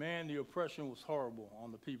 man, the oppression was horrible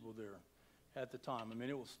on the people there at the time. I mean,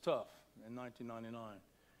 it was tough in 1999.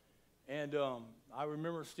 And I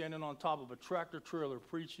remember standing on top of a tractor trailer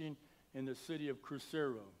preaching in the city of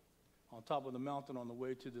Cruzeiro, on top of the mountain on the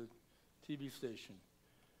way to the TV station.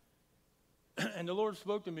 And the Lord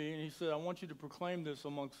spoke to me, and he said, "I want you to proclaim this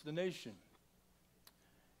amongst the nation."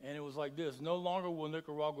 And it was like this: "No longer will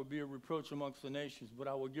Nicaragua be a reproach amongst the nations, but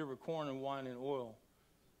I will give her corn and wine and oil."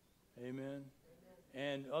 Amen.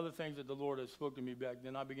 And other things that the Lord had spoken to me back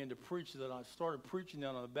then. I began to preach that. I started preaching that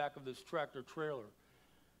on the back of this tractor trailer.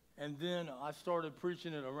 And then I started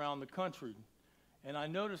preaching it around the country. And I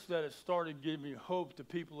noticed that it started giving hope to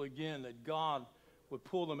people again, that God would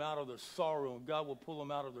pull them out of their sorrow, and God would pull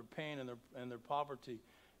them out of their pain and their poverty.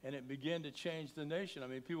 And it began to change the nation. I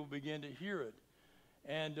mean, people began to hear it.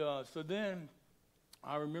 And so then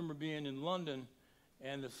I remember being in London,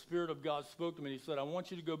 and the Spirit of God spoke to me. He said, "I want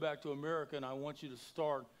you to go back to America, and I want you to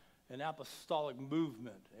start an apostolic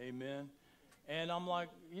movement." Amen. And I'm like,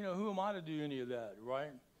 you know, who am I to do any of that,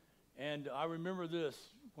 right? And I remember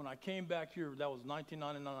this. When I came back here, that was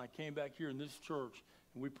 1999, I came back here in this church,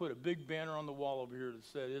 and we put a big banner on the wall over here that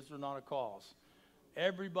said, "Is there not a cause?"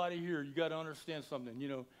 Everybody here, you got to understand something. You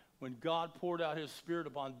know, when God poured out his Spirit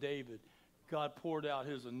upon David, God poured out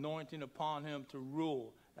his anointing upon him to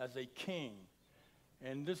rule as a king.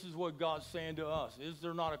 And this is what God's saying to us. Is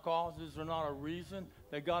there not a cause? Is there not a reason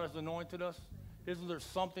that God has anointed us? Isn't there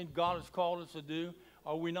something God has called us to do?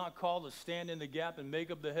 Are we not called to stand in the gap and make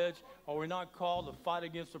up the hedge? Are we not called to fight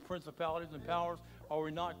against the principalities and powers? Are we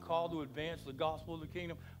not called to advance the gospel of the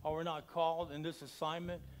kingdom? Are we not called in this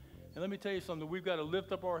assignment? And let me tell you something. We've got to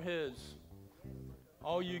lift up our heads,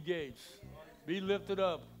 all you gates. Be lifted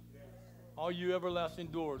up, all you everlasting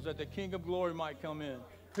doors, that the King of glory might come in.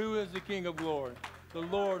 Who is the King of glory? The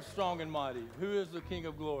Lord strong and mighty. Who is the King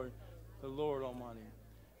of glory? The Lord Almighty.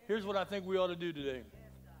 Here's what I think we ought to do today.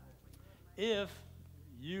 If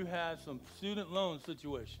you had some student loan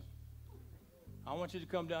situation, I want you to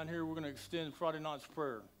come down here. We're going to extend Friday night's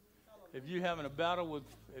prayer. If you're having a battle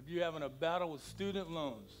with student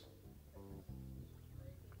loans,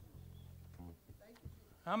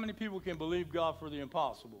 how many people can believe God for the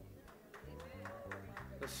impossible?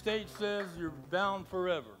 The state says you're bound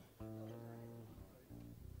forever.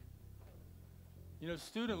 You know,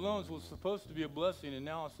 student loans was supposed to be a blessing, and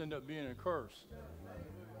now it's ended up being a curse.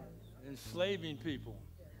 Enslaving people.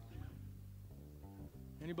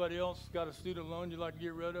 Anybody else got a student loan you'd like to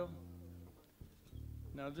get rid of?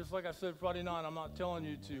 Now, just like I said Friday night, I'm not telling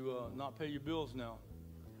you to not pay your bills now.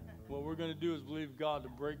 What we're going to do is believe God to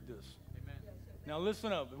break this. Amen. Now,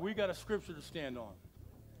 listen up. We got a scripture to stand on.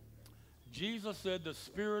 Jesus said, "The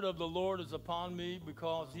Spirit of the Lord is upon me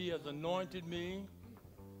because he has anointed me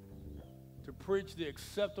to preach the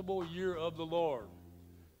acceptable year of the Lord."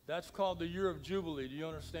 That's called the year of Jubilee. Do you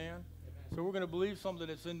understand? So we're going to believe something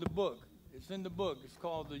that's in the book. It's in the book. It's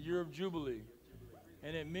called the year of Jubilee.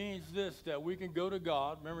 And it means this, that we can go to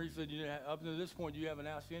God. Remember, he said, up to this point, you haven't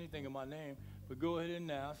asked anything in my name, but go ahead and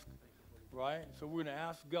ask, right? So we're going to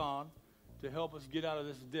ask God to help us get out of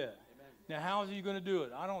this debt. Now, how is he going to do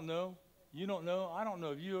it? I don't know. You don't know. I don't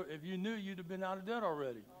know. If you knew, you'd have been out of debt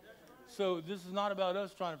already. So this is not about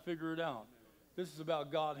us trying to figure it out. This is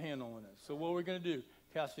about God handling it. So what we're going to do,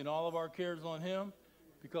 casting all of our cares on him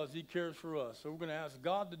because he cares for us. So we're going to ask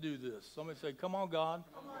God to do this. Somebody say, "Come on, God.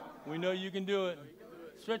 We know you can do it."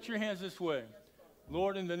 Stretch your hands this way.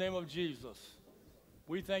 Lord, in the name of Jesus,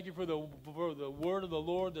 we thank you for the word of the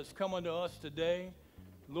Lord that's come unto us today.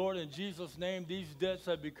 Lord, in Jesus' name, these debts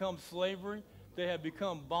have become slavery. They have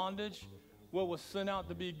become bondage. What was sent out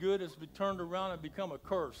to be good has been turned around and become a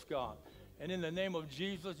curse, God. And in the name of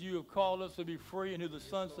Jesus, you have called us to be free, and who the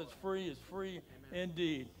Son sets free is free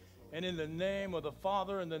indeed. And in the name of the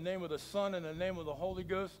Father, in the name of the Son, in the name of the Holy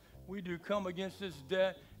Ghost, we do come against this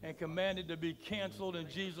debt and command it to be canceled in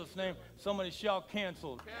Jesus' name. Somebody shout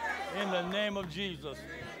canceled in the name of Jesus.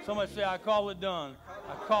 Somebody say, I call it done.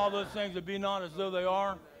 I call those things to be not as though they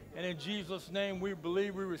are. And in Jesus' name, we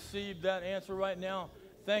believe we receive that answer right now.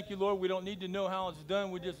 Thank you, Lord. We don't need to know how it's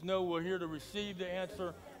done. We just know we're here to receive the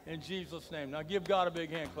answer in Jesus' name. Now give God a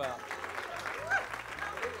big hand clap.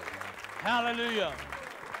 Hallelujah.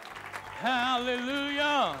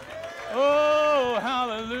 Hallelujah. Oh,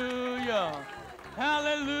 hallelujah.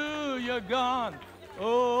 Hallelujah, God.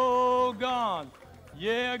 Oh, God.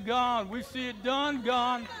 Yeah, God. We see it done,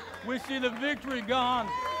 God. We see the victory, God.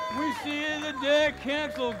 We see the debt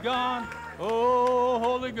canceled, God. Oh,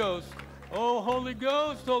 Holy Ghost. Oh, Holy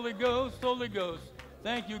Ghost, Holy Ghost, Holy Ghost.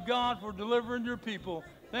 Thank you, God, for delivering your people.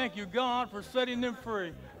 Thank you, God, for setting them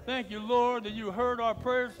free. Thank you, Lord, that you heard our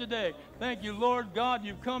prayers today. Thank you, Lord God,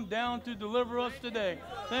 you've come down to deliver us today.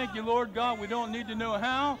 Thank you, Lord God, we don't need to know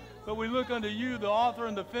how, but we look unto you, the author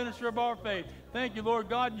and the finisher of our faith. Thank you, Lord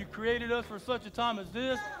God, you created us for such a time as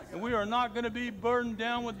this, and we are not going to be burdened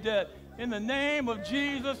down with debt. In the name of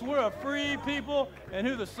Jesus, we're a free people, and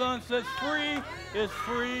who the Son sets free is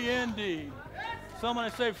free indeed.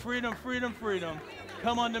 Somebody say freedom, freedom, freedom.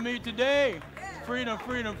 Come unto me today. Freedom,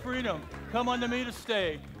 freedom, freedom. Come unto me to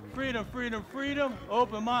stay. Freedom, freedom, freedom.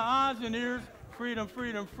 Open my eyes and ears. Freedom,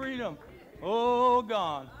 freedom, freedom. Oh,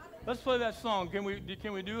 God. Let's play that song. Can we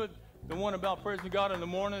do it? The one about praising God in the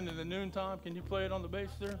morning and the noontime. Can you play it on the bass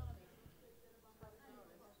there?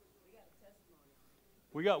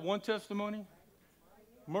 We got one testimony.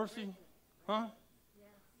 Mercy. Huh?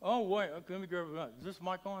 Oh, wait. Okay, let me grab it. Is this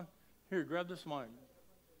mic on? Here, grab this mic.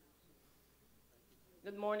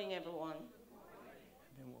 Good morning, everyone.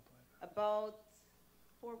 About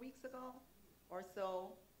 4 weeks ago or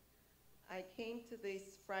so, I came to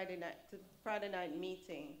this Friday night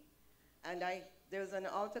meeting, and there was an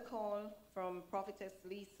altar call from Prophetess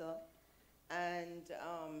Lisa, and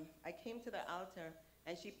I came to the altar,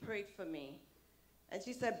 and she prayed for me, and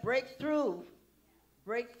she said, breakthrough,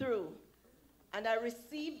 breakthrough, and I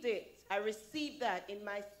received it. I received that in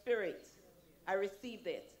my spirit. I received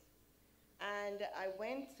it. And I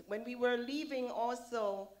went, when we were leaving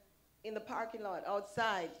also in the parking lot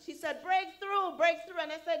outside, she said, breakthrough, breakthrough.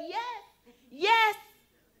 And I said, yes, yes.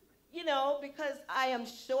 You know, because I am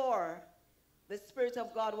sure the Spirit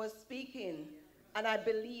of God was speaking, and I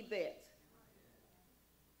believed it.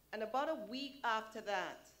 And about a week after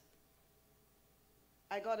that,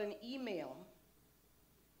 I got an email.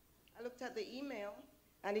 I looked at the email,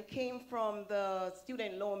 and it came from the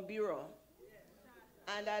Student Loan Bureau.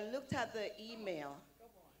 And I looked at the email.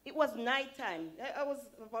 It was nighttime. I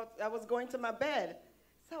was going to my bed.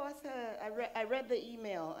 So I said, I read the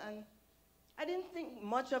email, and I didn't think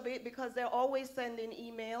much of it because they're always sending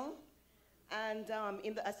email. And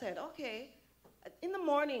I said, okay. In the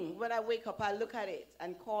morning when I wake up, I look at it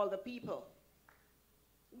and call the people.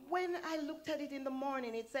 When I looked at it in the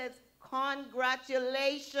morning, it says,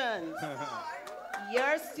 congratulations.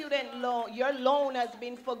 Your student loan, your loan has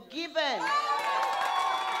been forgiven.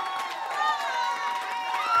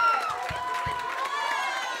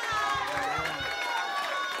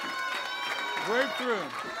 Breakthrough.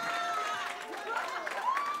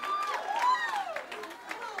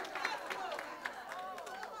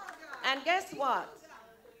 And guess what?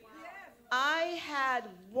 I had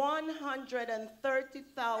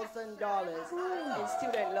 $130,000 in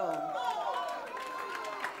student loan.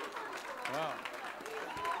 Wow.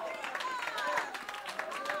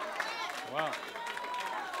 Wow.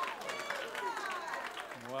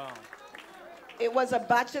 Wow. It was a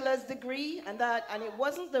bachelor's degree, and it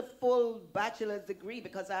wasn't the full bachelor's degree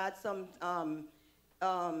because I had some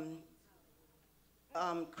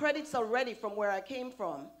credits already from where I came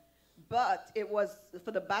from. But it was, for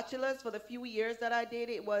the bachelor's, for the few years that I did,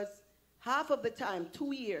 it was half of the time,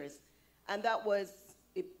 2 years. And that was,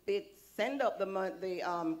 it sent up the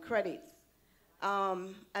credits.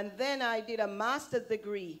 And then I did a master's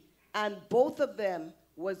degree, and both of them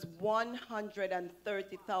was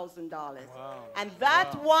 $130,000. Wow. And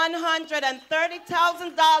that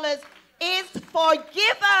 $130,000 is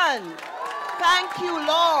forgiven. Thank you,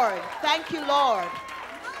 Lord. Thank you, Lord.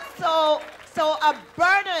 So a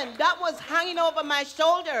burden that was hanging over my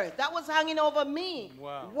shoulders, that was hanging over me.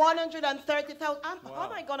 Wow. $130,000. How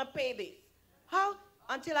am I going to pay this? How?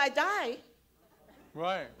 Until I die?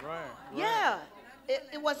 Right. Yeah.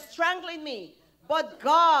 It was strangling me. But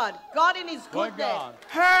God in his goodness,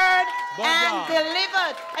 heard and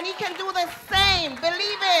delivered. And he can do the same.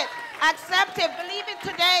 Believe it. Accept it. Believe it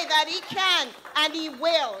today that he can and he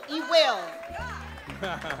will. He will.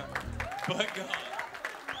 But God.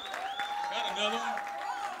 Got another one?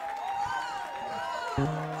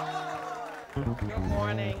 Good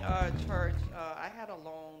morning, church. I had a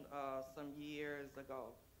loan some years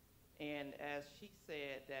ago, and as she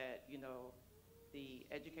said that, you know, the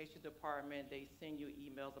education department, they send you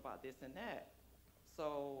emails about this and that.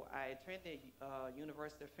 So I attended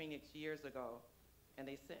University of Phoenix years ago, and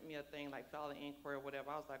they sent me a thing like file an inquiry or whatever.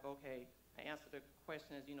 I was like, okay. I answered the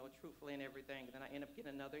questions, you know, truthfully and everything. Then I ended up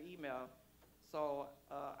getting another email. So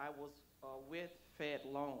I was with Fed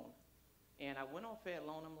Loan. And I went on Fed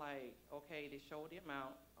Loan. I'm like, okay, they showed the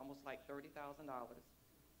amount, almost like $30,000.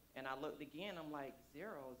 And I looked again. I'm like,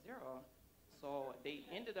 zero. So they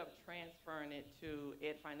ended up transferring it to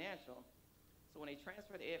Ed Financial. So when they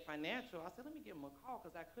transferred to Ed Financial, I said, let me give them a call,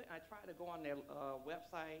 because I tried to go on their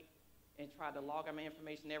website and tried to log in my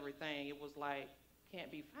information and everything. It was like, can't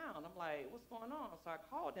be found. I'm like, what's going on? So I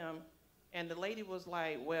called them, and the lady was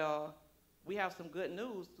like, well, we have some good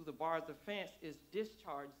news. Through the bars of fence is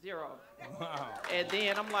discharge zero. Wow. And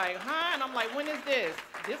then I'm like, huh? And I'm like, when is this?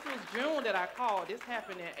 This was June that I called. This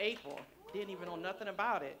happened in April. Didn't even know nothing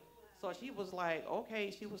about it. So she was like,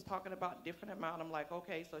 okay. She was talking about different amount. I'm like,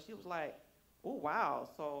 okay. So she was like, oh, wow.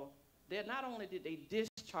 So they're not only did they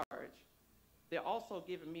discharge, they're also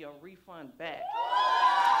giving me a refund back.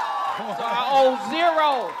 So I owe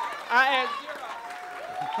zero. I had zero.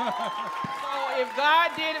 So if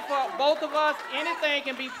God did it for both of us, anything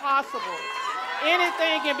can be possible.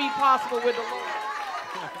 Anything can be possible with the Lord.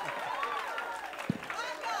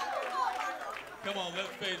 Come on, let's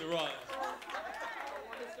fade the rod. I want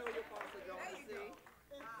to show you, Pastor Jonas. See?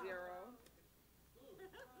 Zero.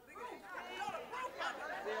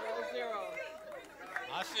 Zero.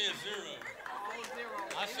 I see a zero. All zero.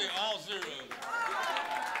 I see all zeros.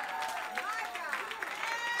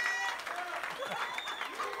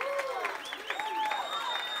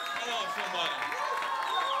 Come on, somebody.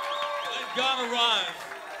 Let God arise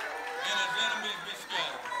and his enemies be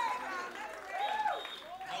scattered.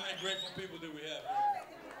 How many grateful people do we have here?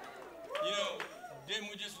 You know, didn't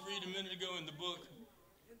we just read a minute ago in the book?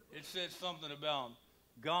 It said something about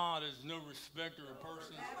God is no respecter of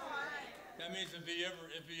persons. That means if he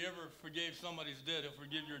ever forgave somebody's debt, he'll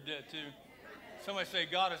forgive your debt too. Somebody say,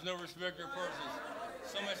 God is no respecter of persons.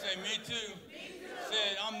 Somebody say, me too.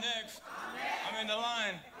 Say, I'm next. I'm in the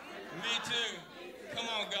line. Me too. Come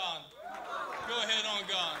on, God. Go ahead on,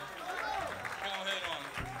 God. Go ahead on.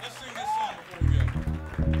 Let's sing this song before we go.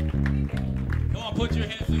 Come on, put your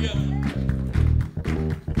hands together.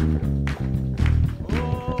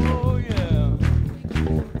 Oh, yeah.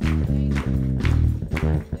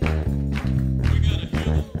 We got to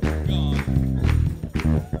heal God.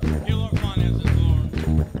 Heal our finances, Lord.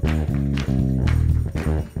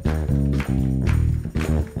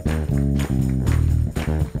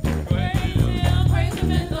 Go ahead, heal. Praise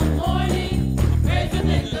him in the morning, praise him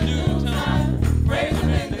in the noontime, praise him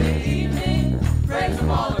in the evening, praise him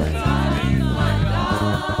all the time.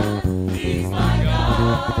 He's my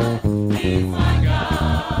God, he's my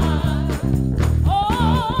God.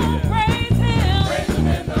 Oh, praise him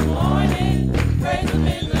in the morning, praise him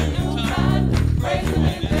in the noontime, praise him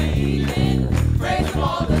in the evening, praise him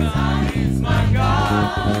all the time. He's my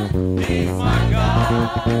God, he's my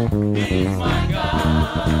God, he's my God.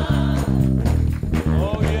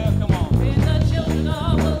 Oh, yeah, come on. When the children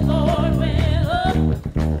of the Lord went up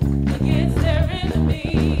against their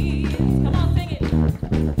enemies, come on, sing it.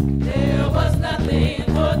 There was nothing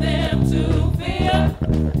for them to fear.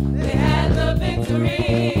 They had the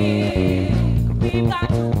victory. We've got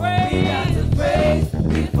to praise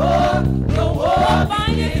before the war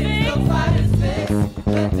begins. The fight is fixed.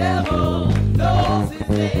 The devil knows his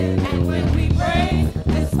end. And when we praise,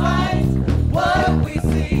 despite what we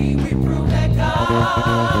see, we prove that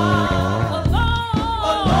God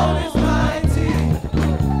alone is mighty.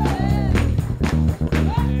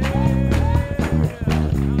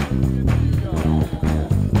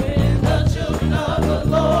 When the children of the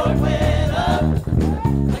Lord went up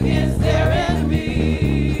against their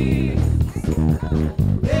enemies,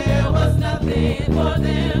 there was nothing for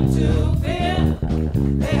them to fear.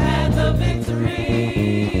 They had the victory.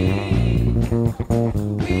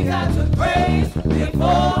 We got to praise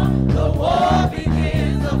before the war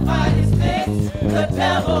begins. The fight is fixed. The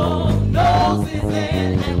devil knows his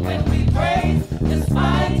end. And when we praise,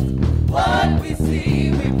 despite what we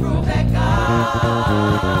see, we prove that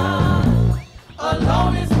God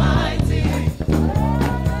alone is mighty.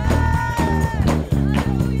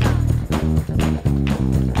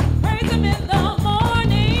 Praise him in the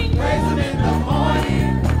morning, praise him in the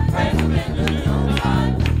morning, praise him in the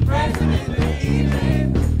noontime, praise him in the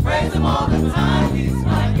evening, praise him all the time. He's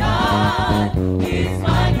my God.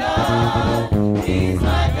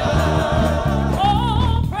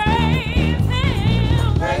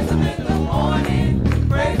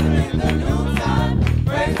 in the noontime,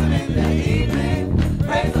 praise him in the evening,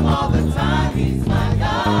 praise him all the time. He's my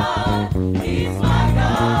God, he's my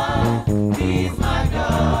God, he's my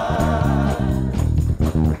God.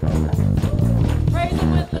 Praise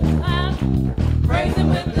him with the clap, praise him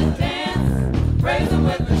with the dance, praise him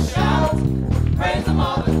with the shout, praise him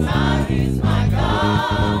all the time. He's my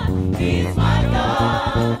God, he's my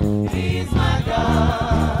God, he's my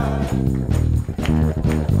God.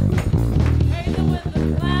 Praise him with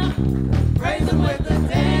the clap, praise him with the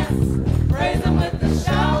dance, praise him with the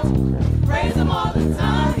shout, praise him all the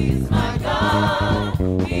time. He's my God,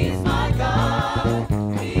 he's my God,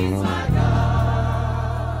 he's my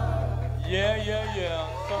God. Yeah.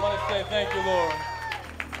 Somebody say, thank you, Lord.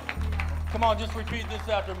 Come on, just repeat this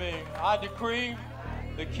after me. I decree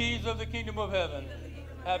the keys of the kingdom of heaven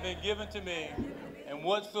have been given to me, and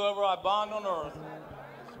whatsoever I bind on earth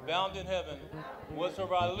is bound in heaven.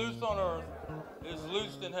 Whatsoever I loose on earth is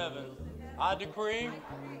loosed in heaven. I decree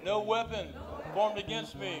no weapon formed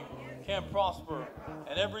against me can prosper,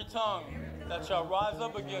 and every tongue that shall rise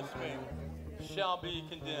up against me shall be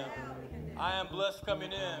condemned. I am blessed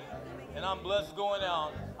coming in, and I'm blessed going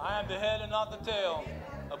out. I am the head and not the tail,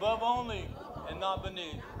 above only and not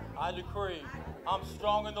beneath. I decree I'm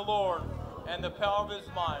strong in the Lord and the power of his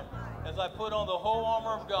might, as I put on the whole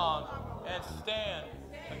armor of God and stand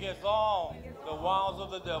against all the wiles of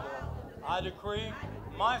the devil. I decree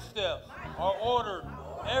my steps are ordered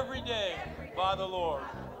every day by the Lord.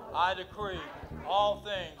 I decree all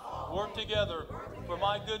things work together for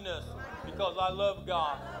my goodness, because I love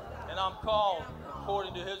God and I'm called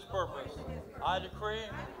according to his purpose. I decree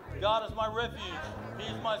God is my refuge.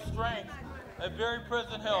 He's my strength, a very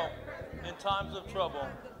present help in times of trouble.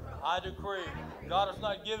 I decree God has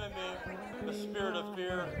not given me the spirit of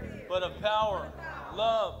fear, but of power,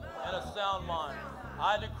 love, and a sound mind.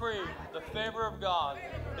 I decree the favor of God.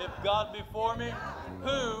 If God be for me,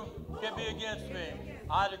 who can be against me?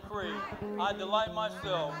 I decree I delight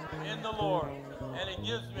myself in the Lord, and he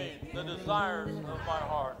gives me the desires of my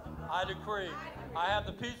heart. I decree I have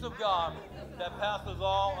the peace of God that passes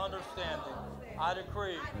all understanding. I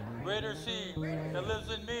decree greater is he that lives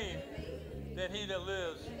in me than he that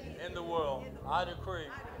lives in the world. I decree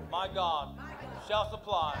my God shall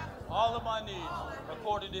supply all of my needs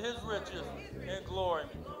according to his riches in glory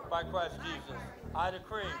by Christ Jesus. I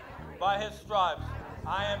decree by his stripes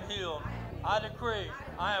I am healed. I decree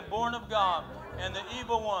I am born of God, and the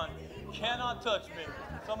evil one cannot touch me.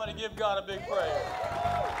 Somebody give God a big praise.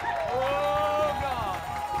 Oh, God.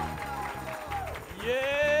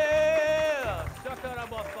 Yeah.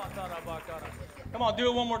 Come on,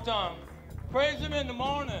 do it one more time. Praise him in the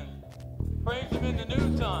morning. Praise him in the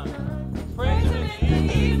noontime. Praise him in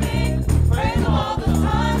the evening. Praise him all the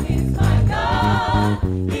time. He's my God,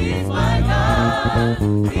 he's my God,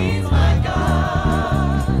 he's my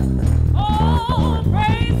God. Oh,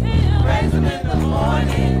 praise him in the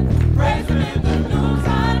morning, praise him in the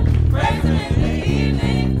noontime, praise him in the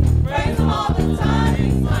evening, praise him all the time.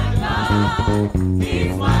 He's my God,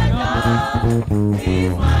 he's my God,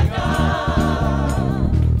 he's my God.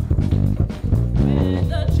 When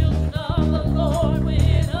the children of the Lord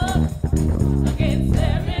went up against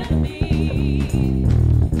their enemies,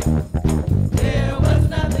 there was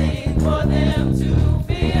nothing for them to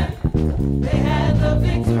fear. They had the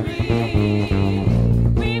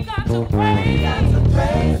victory. We've got to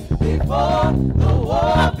praise before the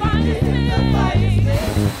war begins. The fight is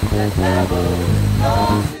finished, the devil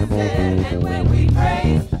knows his dead. And when we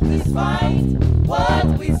praise, despite what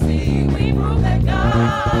we see, we prove that God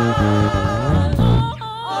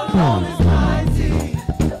alone is mighty.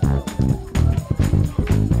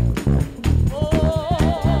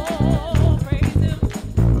 Oh, praise him.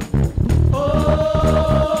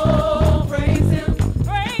 Oh, praise him.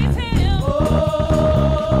 Praise him.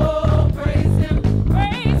 Oh, praise him.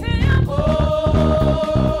 Praise him.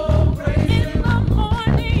 Oh, praise him. In the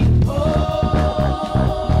morning.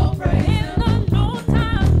 Oh, praise him. In the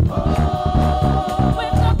noontime. Oh,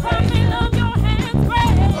 with the clapping of your hands,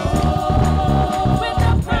 praise.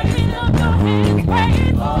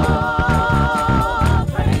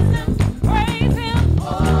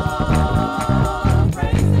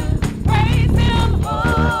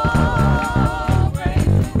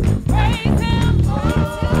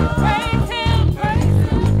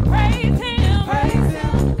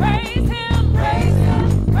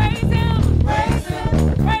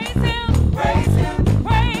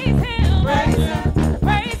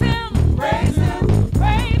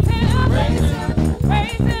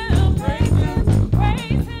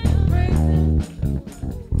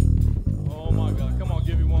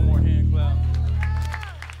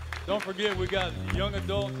 got young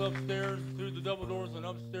adults upstairs through the double doors and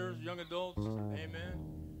upstairs, young adults. Amen.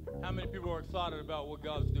 How many people are excited about what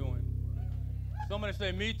God's doing? Somebody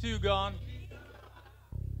say, me too, God.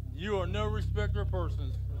 You are no respecter of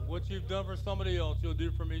persons. What you've done for somebody else, you'll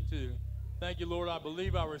do for me too. Thank you, Lord. I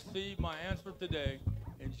believe I received my answer today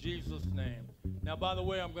in Jesus' name. Now, by the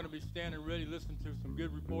way, I'm going to be standing ready, listening to some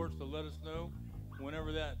good reports to let us know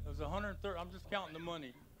whenever that. It was 130. I'm just counting the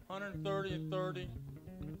money. 130 and 30,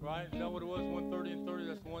 right? Is that what it was? 130 and 30,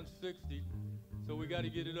 that's 160. So we got to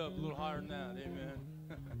get it up a little higher than that. Amen.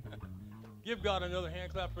 Give God another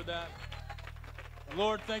hand clap for that.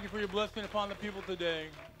 Lord, thank you for your blessing upon the people today.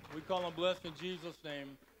 We call them blessed in Jesus'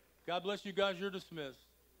 name. God bless you guys. You're dismissed.